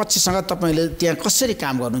विभिन्न पक्षसँग तपाईँ त्यहाँ कसरी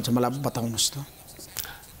काम गर्नुहुन्छ मलाई बताउनुहोस् त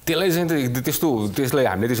त्यसलाई चाहिँ त्यसलाई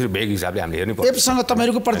हामीले त्यसरी भेग हिसाबले हामीले हेर्नु पर्छ टेकसँग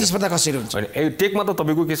तपाईँहरूको प्रतिस्पर्धा कसरी हुन्छ टेकमा त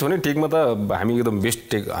तपाईँको के छ भने टेकमा त हामी एकदम बेस्ट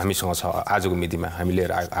टेक हामीसँग छ आजको मितिमा हामी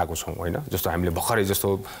लिएर आएको छौँ होइन जस्तो हामीले भर्खरै जस्तो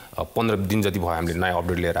 15 दिन जति भयो हामीले नयाँ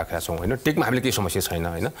अपडेट लिएर आएका छौँ होइन टेकमा हामीले केही समस्या छैन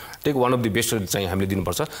होइन take one of the best चाहिँ हामीले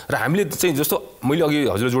दिनुपर्छ र हामीले चाहिँ जस्तो मैले अघि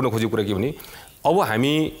हजुरले जोड्न खोजेको कुरा के भने अब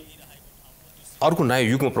हामी अर्को नयाँ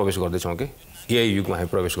युगमा प्रवेश गर्दैछौँ कि एआई युगमा हामी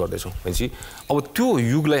प्रवेश गर्दैछौँ भनेपछि अब त्यो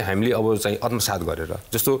युगलाई हामीले अब चाहिँ आत्मसात गरेर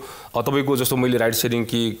जस्तो तपाईँको जस्तो मैले राइड सेयरिङ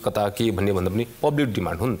के कता के भन्ने भन्दा पनि पब्लिक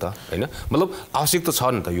डिमान्ड हो नि त होइन मतलब आवश्यक त छ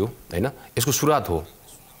नि त यो होइन यसको सुरुवात हो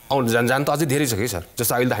जान त अझै धेरै छ कि सर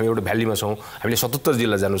जस्तो अहिले त हामी एउटा भ्यालीमा छौँ हामीले 77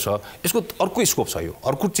 जिल्ला जानु छ यसको अर्को स्कोप छ यो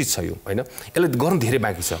अर्को चिज छ यो होइन यसलाई गर्न धेरै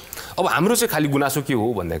बाँकी छ अब हाम्रो चाहिँ खालि गुनासो के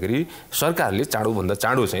हो भन्दाखेरि सरकारले चाँडोभन्दा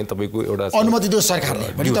चाँडो चाहिँ तपाईँको एउटा अनुमति दियोस् सरकारले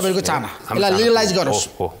भने तपाईँको चाहना यसलाई लिगलाइज गरोस्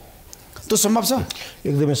हो त्यो सम्भव छ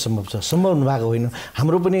एकदमै सम्भव छ सम्भव नभएको होइन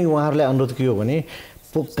हाम्रो पनि उहाँहरूलाई अनुरोध के हो भने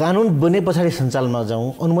कानुन बने पछाडि सञ्चालनमा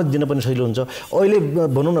जाउँ अनुमति दिन पनि सजिलो हुन्छ अहिले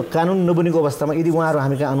भनौँ न कानुन नबनेको अवस्थामा यदि उहाँहरू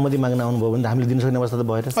हामी कहाँ अनुमति माग्न आउनुभयो भने हामीले दिन सक्ने अवस्था त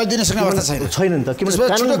भएन दिन सक्ने अवस्था छैन नि त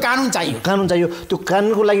किनभने कानुन चाहियो त्यो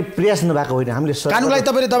कानुनको लागि प्रयास नभएको होइन हामीले कानुनलाई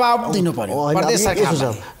तपाईँले दबाब दिनु पर्यो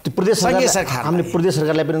प्रदेश सरकार हामीले प्रदेश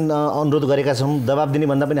सरकारलाई पनि अनुरोध गरेका छौँ दबाब दिने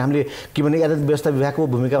भन्दा पनि हामीले के भने यातायात व्यवस्था विभागको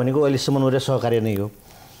भूमिका भनेको अहिले समन्वय र सहकार्य नै हो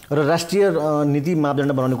र राष्ट्रिय नीति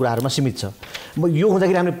मापदण्ड बनाउने कुराहरूमा सीमित छ यो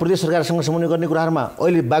हुँदाखेरि हामीले प्रदेश सरकारसँग समन्वय गर्ने कुराहरूमा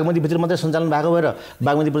अहिले बागमतीभित्र मात्रै सञ्चालन भएको भएर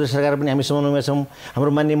बागमती प्रदेश सरकार पनि हामी समन्वयमा छौँ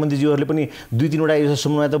हाम्रो माननीय मन्त्रीज्यूहरूले पनि 2-3 वटा यो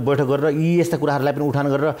समन्वय त बैठक गरेर यी यस्ता कुराहरूलाई पनि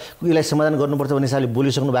उठान गरेर यसलाई समाधान गर्नुपर्छ भन्ने हिसाबले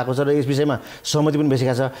बोलिसक्नु भएको छ र यस विषयमा सहमति पनि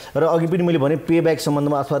बेसेका छ र अघि पनि मैले भने पे ब्याक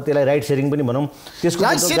सम्बन्धमा अथवा त्यसलाई राइड सेयरिङ पनि भनौँ त्यसको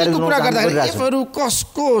कुरा गर्दाखेरि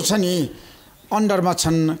कसको छ नि अन्डरमा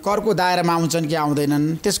छन् करको दायरामा आउँछन् कि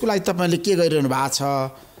आउँदैनन् त्यसको लागि तपाईँले के गरिरहनु भएको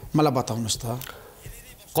छ मलाई बताउनुहोस् त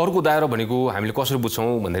करको दायरा भनेको हामीले कसरी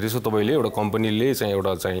बुझ्छौँ भन्दाखेरि चाहिँ तपाईँले एउटा कम्पनीले चाहिँ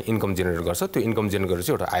एउटा चाहिँ इन्कम जेनेरेट गर्छ त्यो इन्कम जेनेरेट गरेर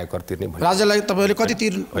चाहिँ एउटा आयकर तिर्ने भन्ने राज्यलाई तपाईँले कति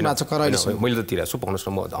तिर्नु भएको छ कर मैले त तिरेको छु पाउनुहोस्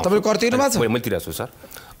न म तपाईँले कर तिर्नु भएको छ मैले तिरेको छु सर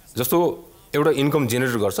जस्तो एउटा इन्कम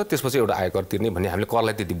जेनेरेट गर्छ त्यसपछि एउटा आयकर तिर्ने भन्ने हामीले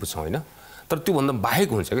करलाई त्यति बुझ्छौँ होइन तर त्योभन्दा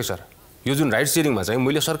बाहेक हुन्छ कि सर यो जुन राइड सेयरिङमा चाहिँ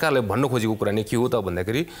मैले सरकारलाई भन्न खोजेको कुरा नै के हो त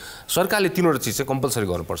भन्दाखेरि सरकारले 3वटा चिज चाहिँ कम्पलसरी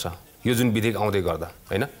गर्नुपर्छ यो जुन विधेयक आउँदै गर्दा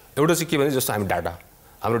होइन एउटा चाहिँ के भने जस्तो हामी डाटा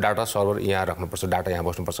हाम्रो डाटा सर्भर यहाँ राख्नुपर्छ डाटा यहाँ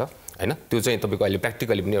बस्नुपर्छ होइन त्यो चाहिँ तपाईँको अहिले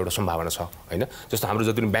प्र्याक्टिकली पनि एउटा सम्भावना छ होइन जस्तो हाम्रो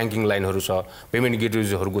जति पनि ब्याङ्किङ लाइनहरू छ पेमेन्ट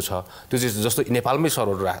गेटवेजहरूको छ त्यो चाहिँ जस्तो नेपालमै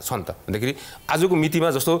सर्भरहरू छ नि त भन्दाखेरि आजको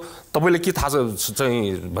मितिमा जस्तो तपाईँले के थाहा छ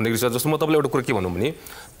चाहिँ भन्दाखेरि सर जस्तो म तपाईँलाई एउटा कुरा के भनौँ भने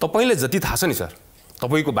तपाईँलाई जति थाहा छ नि सर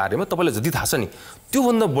तपाईँको बारेमा तपाईँलाई जति थाहा छ नि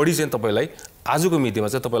त्योभन्दा बढी चाहिँ तपाईँलाई आजको मितिमा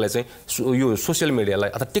चाहिँ तपाईँलाई चाहिँ यो सोसियल मिडियालाई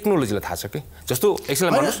अथवा टेक्नोलोजीलाई थाहा छ कि जस्तो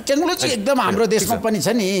टेक्नोलोजी एकदम हाम्रो देशमा पनि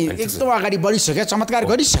छ नि एकदम अगाडि बढिसक्यो चमत्कार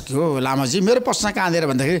गरिसक्यो लामाजी मेरो प्रश्न कहाँ दिएर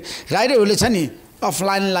भन्दाखेरि राइडरहरूले छ नि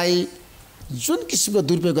अफलाइनलाई जुन किसिमको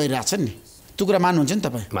दुरुपयोग गरिरहेछन् नि त्यो कुरा मान्नुहुन्छ नि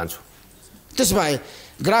तपाईँ मान्छु त्यसो भए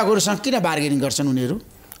ग्राहकहरूसँग किन बार्गेनिङ गर्छन् उनीहरू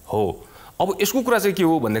हो अब यसको कुरा चाहिँ के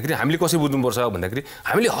हो भन्दाखेरि हामीले कसरी बुझ्नुपर्छ भन्दाखेरि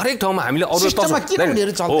हामीले हरेक ठाउँमा हामीले अब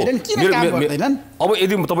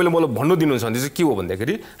यदि तपाईँले मलाई भन्नु दिनुहुन्छ भने चाहिँ के हो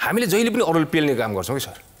भन्दाखेरि हामीले जहिले पनि अरूले पेल्ने काम गर्छौँ कि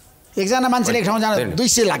सर एकजना मान्छेले एक ठाउँ जान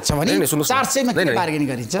 200 लाग्छ भने 400 मा किन बार्गेनिङ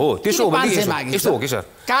गरिन्छ हो त्यसो हो भने यस्तो हो कि सर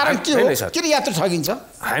कारण के हो किन यात्रु ठगिन्छ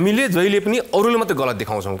हामीले जहिले पनि अरूले मात्रै गलत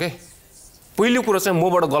देखाउँछौँ के पहिलो कुरा चाहिँ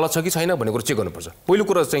मबाट गलत छ कि छैन भन्ने कुरा चेक गर्नुपर्छ पहिलो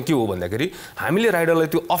कुरा चाहिँ के हो भन्दाखेरि हामीले राइडरलाई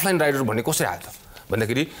त्यो अफलाइन राइडर भन्ने कसरी आयो त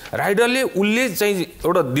भन्दाखेरि राइडरले उसले चाहिँ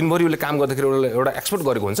एउटा दिनभरि उसले काम गर्दाखेरि एउटा एक्सपेक्ट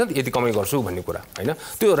गरेको हुन्छ नि यति कमाइ गर्छु भन्ने कुरा होइन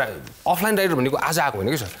त्यो अफलाइन राइडर भनेको आज आएको होइन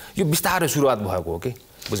कि सर यो बिस्तारै सुरुवात भएको हो कि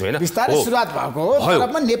बुझ्यो होइन बिस्तारै सुरुवात भएको हो तर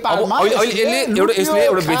पनि नेपालमा अहिले यसले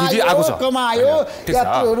एउटा व्यक्ति आएको छ कमायो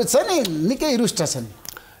यात्रुहरू छ नि निकै रुष्ट छन्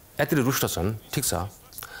यति रुष्ट छन् ठिक छ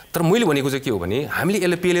तर मैले भनेको चाहिँ के हो भने हामीले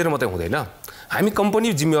यसले पेलेर मात्रै हुँदैन हामी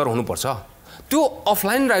कम्पनी जिम्मेवार हुनुपर्छ त्यो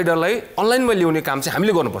अफलाइन राइडरलाई अनलाइनमा ल्याउने काम चाहिँ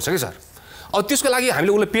हामीले गर्नुपर्छ कि सर अब त्यसको लागि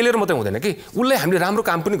हामीले उसलाई पेलेर मात्रै हुँदैन कि उसलाई हामीले राम्रो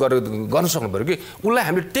काम पनि गर्न सक्नु पऱ्यो कि उसलाई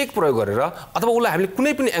हामीले टेक प्रयोग गरेर अथवा उसलाई हामीले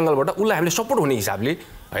कुनै पनि एङ्गलबाट उसलाई हामीले सपोर्ट हुने हिसाबले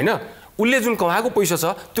होइन उसले जुन कमाएको पैसा छ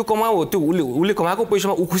त्यो उसले कमाएको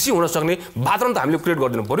पैसामा ऊ खुसी हुन सक्ने वातावरण त हामीले क्रिएट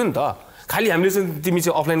गरिदिनु पऱ्यो नि त खालि हामीले चाहिँ तिमी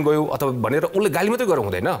चाहिँ अफलाइन गयौ अथवा भनेर उसले गाली मात्रै गरेर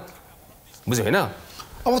हुँदैन बुझ्यो होइन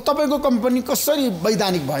अब तपाईँको कम्पनी कसरी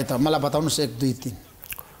वैधानिक भयो त मलाई बताउनुहोस् 1 2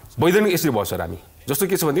 3 वैधानिक यसरी भयो सर हामी जस्तो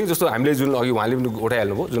के छ भनेदेखि जस्तो हामीले जुन अघि उहाँले पनि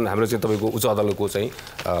उठाइहाल्नुभयो जुन हाम्रो चाहिँ तपाईँको उच्च अदालतको चाहिँ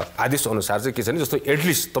आदेश अनुसार चाहिँ के छ भने जस्तो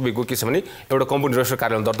एटलिस्ट तपाईँको के छ भने एउटा कम्पनी रजिस्टर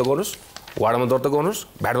कार्यालयमा दर्ता गर्नुहोस् वार्डमा दर्ता गर्नुहोस्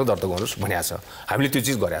भ्याटमा दर्ता गर्नुहोस् भनेको छ हामीले त्यो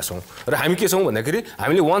चिज गरेका छौँ र हामी के छौँ भन्दाखेरि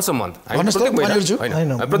हामीले वन्स अ मन्थ हामी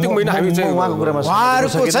प्रत्येक महिना हामी चाहिँ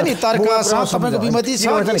उहाँहरूको छ नि तर्क तपाईँको विमति छ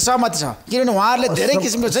सहमति छ किनभने उहाँहरूले धेरै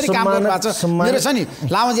किसिमको छ नि काम गर्नुभएको छ मेरो छ नि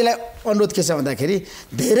लामाजीलाई अनुरोध के छ भन्दाखेरि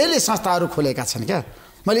धेरैले संस्थाहरू खोलेका छन् क्या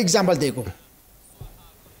मैले इक्जाम्पल दिएको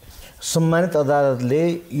सम्मानित अदालतले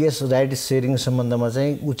यस राइट सेयरिङ सम्बन्धमा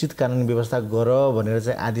चाहिँ उचित कानुनी व्यवस्था गर भनेर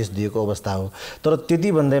चाहिँ आदेश दिएको अवस्था हो तर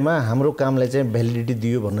त्यति भन्दैमा हाम्रो कामलाई चाहिँ भ्यालिडिटी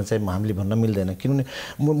दियो भन्न चाहिँ हामीले भन्न मिल्दैन किनभने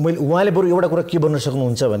मैले उहाँले बरु एउटा कुरा के भन्न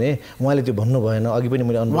सक्नुहुन्छ भने उहाँले त्यो भन्नु भएन अघि पनि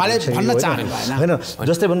मैले होइन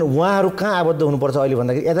जस्तै भन्नु उहाँहरू कहाँ आबद्ध हुनुपर्छ अहिले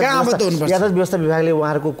भन्दाखेरि यातायात व्यवस्था विभागले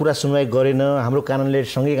उहाँहरूको कुरा सुनवाई गरेन हाम्रो कानुनले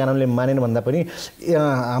सँगै कानुनले मानेन भन्दा पनि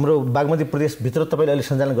हाम्रो बागमती प्रदेशभित्र तपाईँले अहिले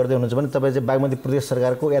सञ्चालन गर्दै हुनुहुन्छ भने तपाईँ चाहिँ बागमती प्रदेश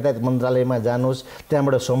सरकारको यातायात मन्त्रालयमा जानुहोस्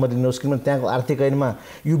त्यहाँबाट सहमति लिनुहोस् किनभने त्यहाँको आर्थिक ऐनमा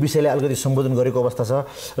यो विषयलाई अलिकति सम्बोधन गरेको अवस्था छ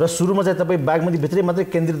र सुरुमा चाहिँ तपाईँ बागमती भित्रै मात्रै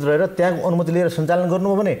केन्द्रित रहेर त्यहाँको अनुमति लिएर सञ्चालन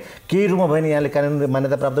गर्नुभयो भने केही रूपमा भयो नि यहाँले कानुनले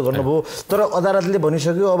मान्यता प्राप्त गर्नुभयो तर अदालतले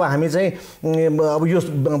भनिसक्यो अब हामी चाहिँ अब यो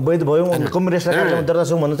वैध भयो कम्पनी रेजिस्ट्रारमा दर्ता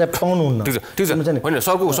छौँ भन्नु चाहिँ पाउनुहुन्न ठिक छ होइन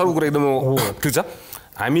सरको कुरा एकदम ठिक छ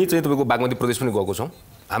हामी चाहिँ तपाईँको बागमती प्रदेश पनि गएको छौँ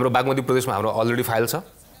हाम्रो बागमती प्रदेशमा हाम्रो अलरेडी फाइल छ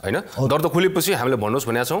होइन दर्ता खोलेपछि हामीले भन्नुहोस्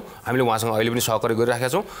भनेका छौँ हामीले उहाँसँग अहिले पनि सहकारी गरिराखेका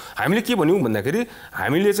छौँ हामीले के भन्यौँ भन्दाखेरि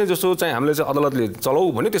हामीले चाहिँ जस्तो चाहिँ हामीले चाहिँ अदालतले चलाऊ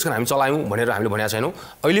भन्यो त्यस कारण हामी चलायौँ भनेर हामीले भनेका छैनौँ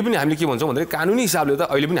अहिले पनि हामीले के भन्छौँ भन्दाखेरि कानुनी हिसाबले त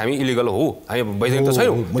अहिले पनि हामी इलिगल हो हामी वैधानिक त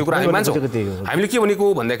छैनौँ त्यो कुरा हामी मान्छौँ हामीले के भनेको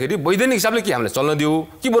भन्दाखेरि वैधानिक हिसाबले के हामीलाई चल्न दियो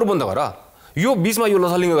कि बरु बन्द गर यो बीचमा यो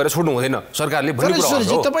लथालिङ्ग गरेर छोड्नु हुँदैन सरकारले भन्ने कुरा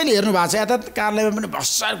हो तपाईँले हेर्नु भएको छ यातायात कार्यालयमा पनि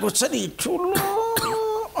भ्रष्टाचारको छ नि ठुलो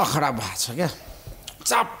अखडा भएको छ क्या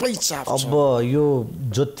चापै चाप अब यो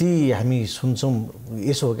जति हामी सुन्छौँ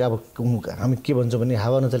यसो हो कि अब हामी के भन्छौँ भने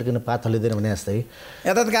हावा नचलिकन पात हल्लिँदैन भने जस्तै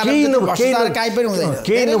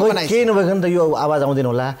केही नभइकन त यो आवाज आउँदैन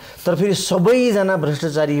होला तर फेरि सबैजना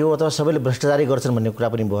भ्रष्टाचारी हो अथवा सबैले भ्रष्टाचारी गर्छन् भन्ने कुरा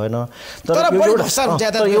पनि भएन तर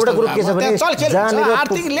एउटा कुरो के छ भने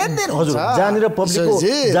जहाँनिर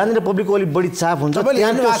पब्लिकको अलिक बढी चाप हुन्छ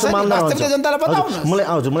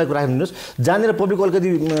मलाई कुरा राखिदिनुहोस् जहाँनिर पब्लिकको अलिकति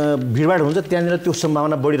भिडभाड हुन्छ त्यहाँनिर त्यो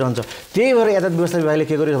सम्भावना बढिरहन्छ त्यही भएर यातायात व्यवस्था विभागले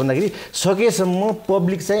के गर्यो भन्दाखेरि सकेसम्म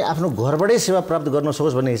पब्लिक चाहिँ आफ्नो घरबाटै सेवा प्राप्त गर्न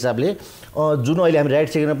सकोस् भन्ने हिसाबले जुन अहिले हामी राइट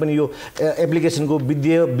सेक्टरमा पनि यो एप्लिकेसनको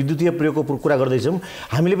विद्युतीय प्रयोगको कुरा गर्दैछौँ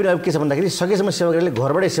हामीले पनि अब के छ भन्दाखेरि सकेसम्म सेवाग्राहीले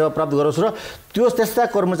घरबाटै सेवा प्राप्त गरोस् र त्यो त्यस्ता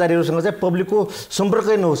कर्मचारीहरूसँग चाहिँ पब्लिकको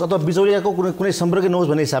सम्पर्कै नहोस् अथवा बिचौलियाको कुनै सम्पर्कै नहोस्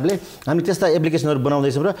भन्ने हिसाबले हामी त्यस्ता एप्लिकेसनहरू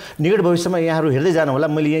बनाउँदैछौँ र निकट भविष्यमा यहाँहरू हेर्दै जानु होला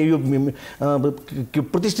मैले यो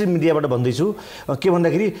प्रतिष्ठित मिडियाबाट भन्दैछु के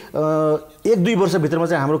भन्दाखेरि 1-2 वर्षभित्रमा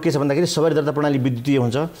चाहिँ हाम्रो के छ भन्दाखेरि सवारी दर्ता प्रणाली विद्युतीय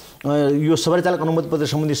हुन्छ यो सवारी चालक अनुमति पत्र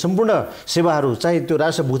सम्बन्धी सम्पूर्ण सेवाहरू चाहे त्यो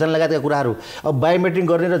राजस्व भुक्तान लगायतका कुराहरू अब बायोमेट्रिक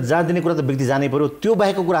गर्ने र जाँच दिने कुरा त व्यक्ति जानै पर्यो त्यो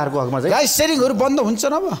बाहेकको कुराहरूको हकमा चाहिँ राइट सेयरिङहरू बन्द हुन्छ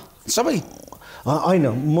न अब सबै होइन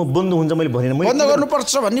म बन्द हुन्छ मैले भनेन बन्द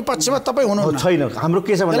गर्नुपर्छ भन्ने पक्षमा तपाईँ हुनुहुन्छ छैन हाम्रो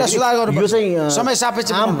के छ भन्दाखेरि यो चाहिँ समय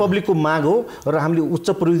सापेक्ष आम पब्लिकको माग हो र हामीले उच्च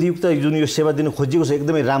प्रविधियुक्त जुन यो सेवा दिन खोजिएको छ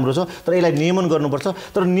एकदमै राम्रो छ तर यसलाई नियमन गर्नुपर्छ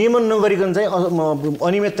तर नियमन नगरिकन चाहिँ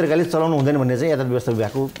अनियमित तरिकाले चलाउनु हुँदैन भन्ने चाहिँ यातायात व्यवस्था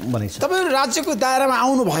विभागको भनाइ छ तपाईँ राज्यको दायरामा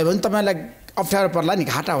आउनु भयो भने तपाईँलाई अप्ठ्यारो पर्ला नि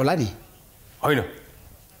घाटा होला नि होइन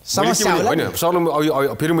समस्या होइन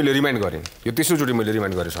सरलाई फेरि मैले रिमाइन्ड गरेँ यो तेस्रोचोटि मैले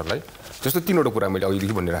रिमाइन्ड गरेँ सरलाई जस्तो 3वटा कुरा मैले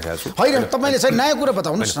अघिदेखि भनिराखेको छु होइन तपाईँले चाहिँ नयाँ कुरा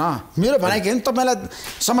बताउनुहोस् न मेरो भनाइ के तपाईँलाई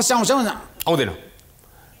समस्या आउँछ आउँदैन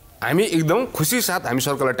हामी एकदम खुसी साथ हामी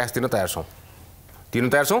सरकारलाई ट्याक्स दिन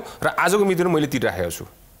तयार छौँ र आजको मितिमा मैले तिरिराखेको छु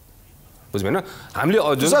बुझ्नु भएन हामीले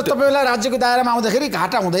तपाईँलाई राज्यको दायरामा आउँदाखेरि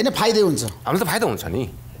घाटा हुँदैन फाइदै हुन्छ हामीलाई त फाइदा हुन्छ नि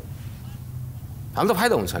हामीलाई त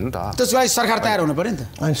फाइदा हुन्छ नि त त्यसको लागि सरकार तयार हुनु पर्यो नि त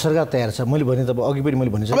अनि सरकार तयार छ मैले भने त अघि पनि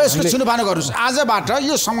मैले भनिसकेँ अब यसको छुनुपानो गर्नुहोस् आजबाट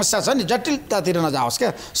यो समस्या छ नि जटिलतातिर नजाओस्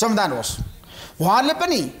क्या समाधान होस् उहाँहरूले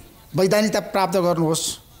पनि वैधानिकता प्राप्त गर्नुहोस्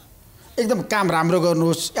एकदम काम राम्रो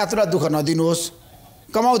गर्नुहोस् यात्रा दुःख नदिनुहोस्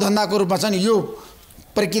कमाउ धन्दाको रूपमा छ नि यो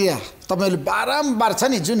प्रक्रिया तपाईँहरूले बारम्बार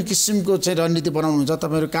छ नि जुन किसिमको चाहिँ रणनीति बनाउनुहुन्छ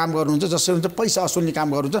तपाईँहरू काम गर्नुहुन्छ जसरी हुन्छ पैसा असुल्ने काम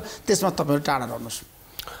गर्नुहुन्छ त्यसमा तपाईँहरू टाढा रहनुहोस्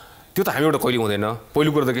त्यो त हामी एउटा कहिले हुँदैन। पहिलो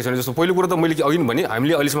कुरा त के छ भने जस्तो पहिलो कुरा त मैले अघि पनि भने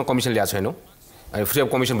हामीले अहिलेसम्म कमिसन ल्याएको छैनौँ, फ्री अफ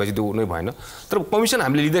कमिसन भएपछि त्यो नै भएन। तर कमिसन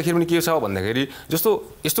हामीले लिँदाखेरि पनि के छ भन्दाखेरि जस्तो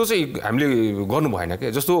यस्तो चाहिँ हामीले गर्नु भएन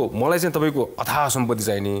क्या। जस्तो मलाई चाहिँ तपाईँको अथाह सम्पत्ति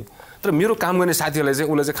चाहिने, तर मेरो काम गर्ने साथीहरूलाई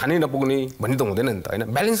चाहिँ उसलाई चाहिँ खानै नपुग्ने भन्ने त हुँदैन नि त होइन,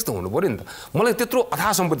 ब्यालेन्स त हुनु पऱ्यो नि त। मलाई त्यत्रो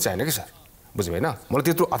अथाह सम्पत्ति चाहिएन कि सर, बुझ्यो होइन, मलाई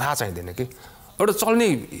त्यत्रो अथाह चाहिँदैन कि, एउटा चल्ने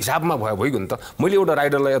हिसाबमा भइगयो नि त। मैले एउटा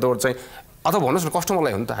राइडरलाई अथवा चाहिँ अथवा भन्नुहोस् न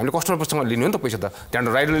कस्टमरलाई हो नि त, हामीले कस्टमरसँग लिने हो नि त पैसा त, त्यहाँबाट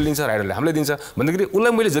राइडरले लिन्छ, राइडरले हामीलाई दिन्छ भन्दाखेरि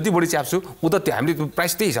उसलाई मैले जति बढी च्याप्छु उता त्यो हामीले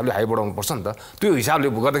प्राइस त्यही हिसाबले हाई बढाउनु पर्छ नि त। त्यो हिसाबले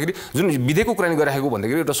गर्दाखेरि जुन विधेयकको कुरा गरिराखेको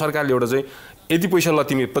भन्दाखेरि एउटा सरकारले एउटा चाहिँ यति पैसा ल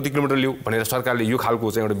तिमी प्रति किलोमिटर लिऊ भनेर सरकारले यो खालको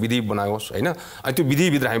चाहिँ एउटा विधि बनाओस् होइन, अनि त्यो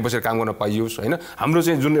विधिभित्र हामी बसेर काम गर्न पाइयोस् होइन। हाम्रो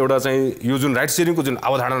चाहिँ जुन एउटा चाहिँ यो जुन राइट सेयरिङको जुन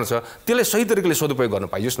अवधारणा छ त्यसलाई सही तरिकाले सदुपयोग गर्न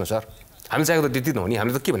पाइयोस् न सर। हामी चाहेको त त्यति नहुने,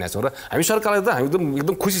 हामीले त के भनेको छौँ र हामी सरकारलाई त हामी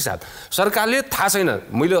एकदम खुसी साथ सरकारले थाहा छैन,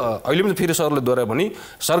 मैले अहिले पनि फेरि सरले दोहोऱ्याए भने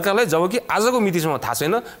सरकारलाई जब कि आजको मितिसम्म थाहा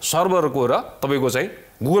छैन सर्भरको र तपाईँको चाहिँ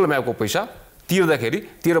गुगल म्यापको पैसा तिर्दाखेरि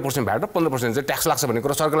 13% भ्याट र 15% चाहिँ ट्याक्स लाग्छ भन्ने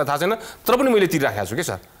कुरा सरकारलाई थाहा छैन, तर पनि मैले तिरिराखेको छु कि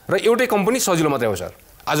सर। र एउटै कम्पनी सजिलो मात्रै हो सर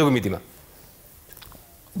आजको मितिमा।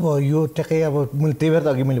 अब यो ट्याक्कै अब मैले त्यही भएर त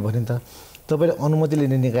अघि मैले भने त तपाईँले अनुमति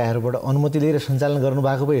लिने निकायहरूबाट अनुमति लिएर सञ्चालन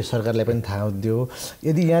गर्नुभएको भए सरकारलाई पनि थाहा हुन्थ्यो।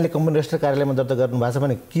 यदि यहाँले कम्पनी रजिस्टर कार्यालयमा दर्ता गर्नुभएको छ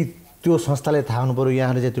भने कि त्यो संस्थालाई थाहा हुनु पऱ्यो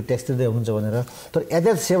यहाँले चाहिँ त्यो ट्याक्स तिर्दै हुनुहुन्छ भनेर। तर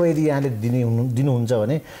यातायात सेवा यदि यहाँले दिनुहुन्छ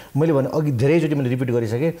भने मैले भने अघि धेरैचोटि मैले रिपिट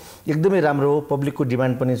गरिसकेँ, एकदमै राम्रो हो, पब्लिकको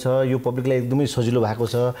डिमान्ड पनि छ, यो पब्लिकलाई एकदमै सजिलो भएको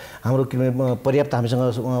छ। हाम्रो किनभने पर्याप्त हामीसँग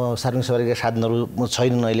सार्वजनिक सवारीका साधनहरू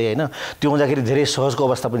छैनन् अहिले होइन, त्यो हुँदाखेरि धेरै सहजको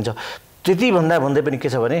अवस्था पनि छ। त्यति भन्दै पनि के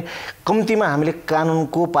छ भने कम्तीमा हामीले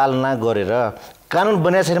कानुनको पालना गरेर कानुन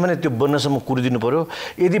बनाएको छैन भने त्यो बन्नसम्म कुरिदिनु पर्यो।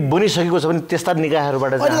 यदि बनिसकेको छ भने त्यस्ता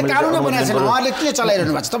निकायहरूबाट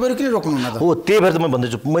हो त्यही भएर त म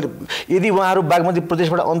भन्दैछु। मैले यदि उहाँहरू बागमती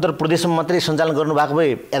प्रदेशबाट अन्तर प्रदेशमा मात्रै सञ्चालन गर्नुभएको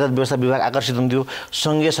भए यातायात व्यवस्था विभाग आकर्षित हुन्थ्यो,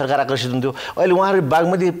 सङ्घीय सरकार आकर्षित हुन्थ्यो। अहिले उहाँहरू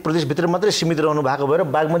बागमती प्रदेशभित्र मात्रै सीमित रहनु भएको भएर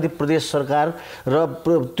बागमती प्रदेश सरकार र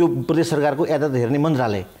त्यो प्रदेश सरकारको यातायात हेर्ने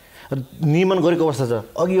मन्त्रालय नियमन गरेको अवस्था छ।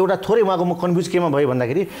 अघि एउटा थोरै उहाँको म कन्फ्युज केमा भयो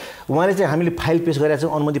भन्दाखेरि उहाँले चाहिँ हामीले फाइल पेश गरेका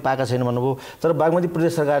छौँ अनुमति पाएका छैन भन्नुभयो, तर बागमती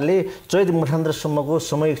प्रदेश सरकारले चैत मठान्तरसम्मको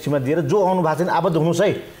समय सीमा दिएर जो आउनु भएको छैन आबद्ध हुनुहोस्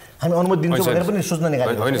है हामी अनुमति दिन्छौँ भनेर पनि सूचना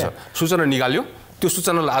निकाल्यो। होइन सर, सूचना निकाल्यो, त्यो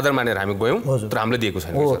सूचनालाई आधार मानेर हामी गयौँ, तर हामीले दिएको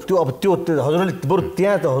छैन। त्यो अब त्यो हजुरले बरु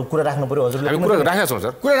त्यहाँ त कुरा राख्नु पर्यो। हजुरले हामी कुरा राखेका छौँ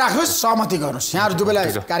सर, कुरा राख्नुहोस्, सहमति गर्नुहोस्। यहाँहरू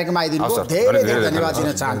दुवैलाई कार्यक्रममा आइदिनु धेरै धेरै धन्यवाद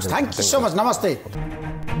दिन चाहन्छु। Thank you so much. नमस्ते।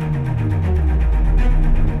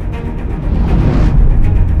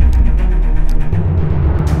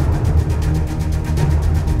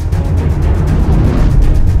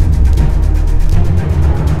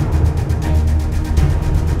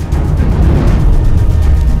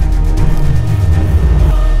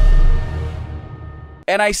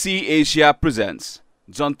 NIC Asia presents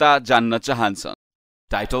जनता जान्न चाहन्छन्।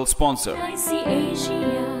 टाइटल स्पोन्सर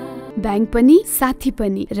बैंक पनि साथी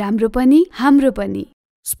पनि राम्रो पनि हाम्रो पनि।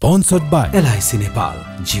 स्पोन्सर्ड बाय LIC नेपाल,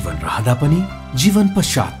 जीवन रहँदा पनि जीवन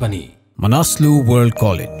पश्चात पनि। Manaslu World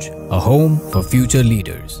College, a home for future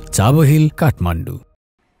leaders. Chavo Hill, Kathmandu.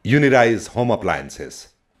 Unirise home appliances,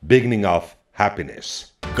 beginning of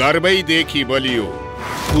happiness. गर्वैदेखि बलियो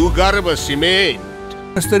भूगर्भ सिमेन्ट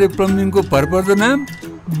स्तरीय प्लम्बिङको भरपर्दो नाम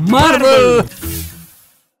मार्बल।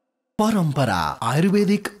 परम्परा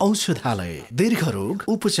आयुर्वेदिक औषधालय, दीर्घरोग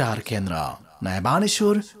उपचार केन्द्र, नयाँ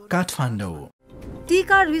बानेश्वर, काठमाडौँ।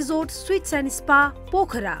 टीका resort sweets and spa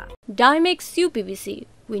Pokhara. डाइमेक्स UPVC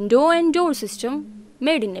window and door system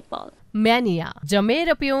made in Nepal. म्यानिया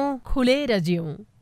जमेर पिउँ खुलेर जिउँ।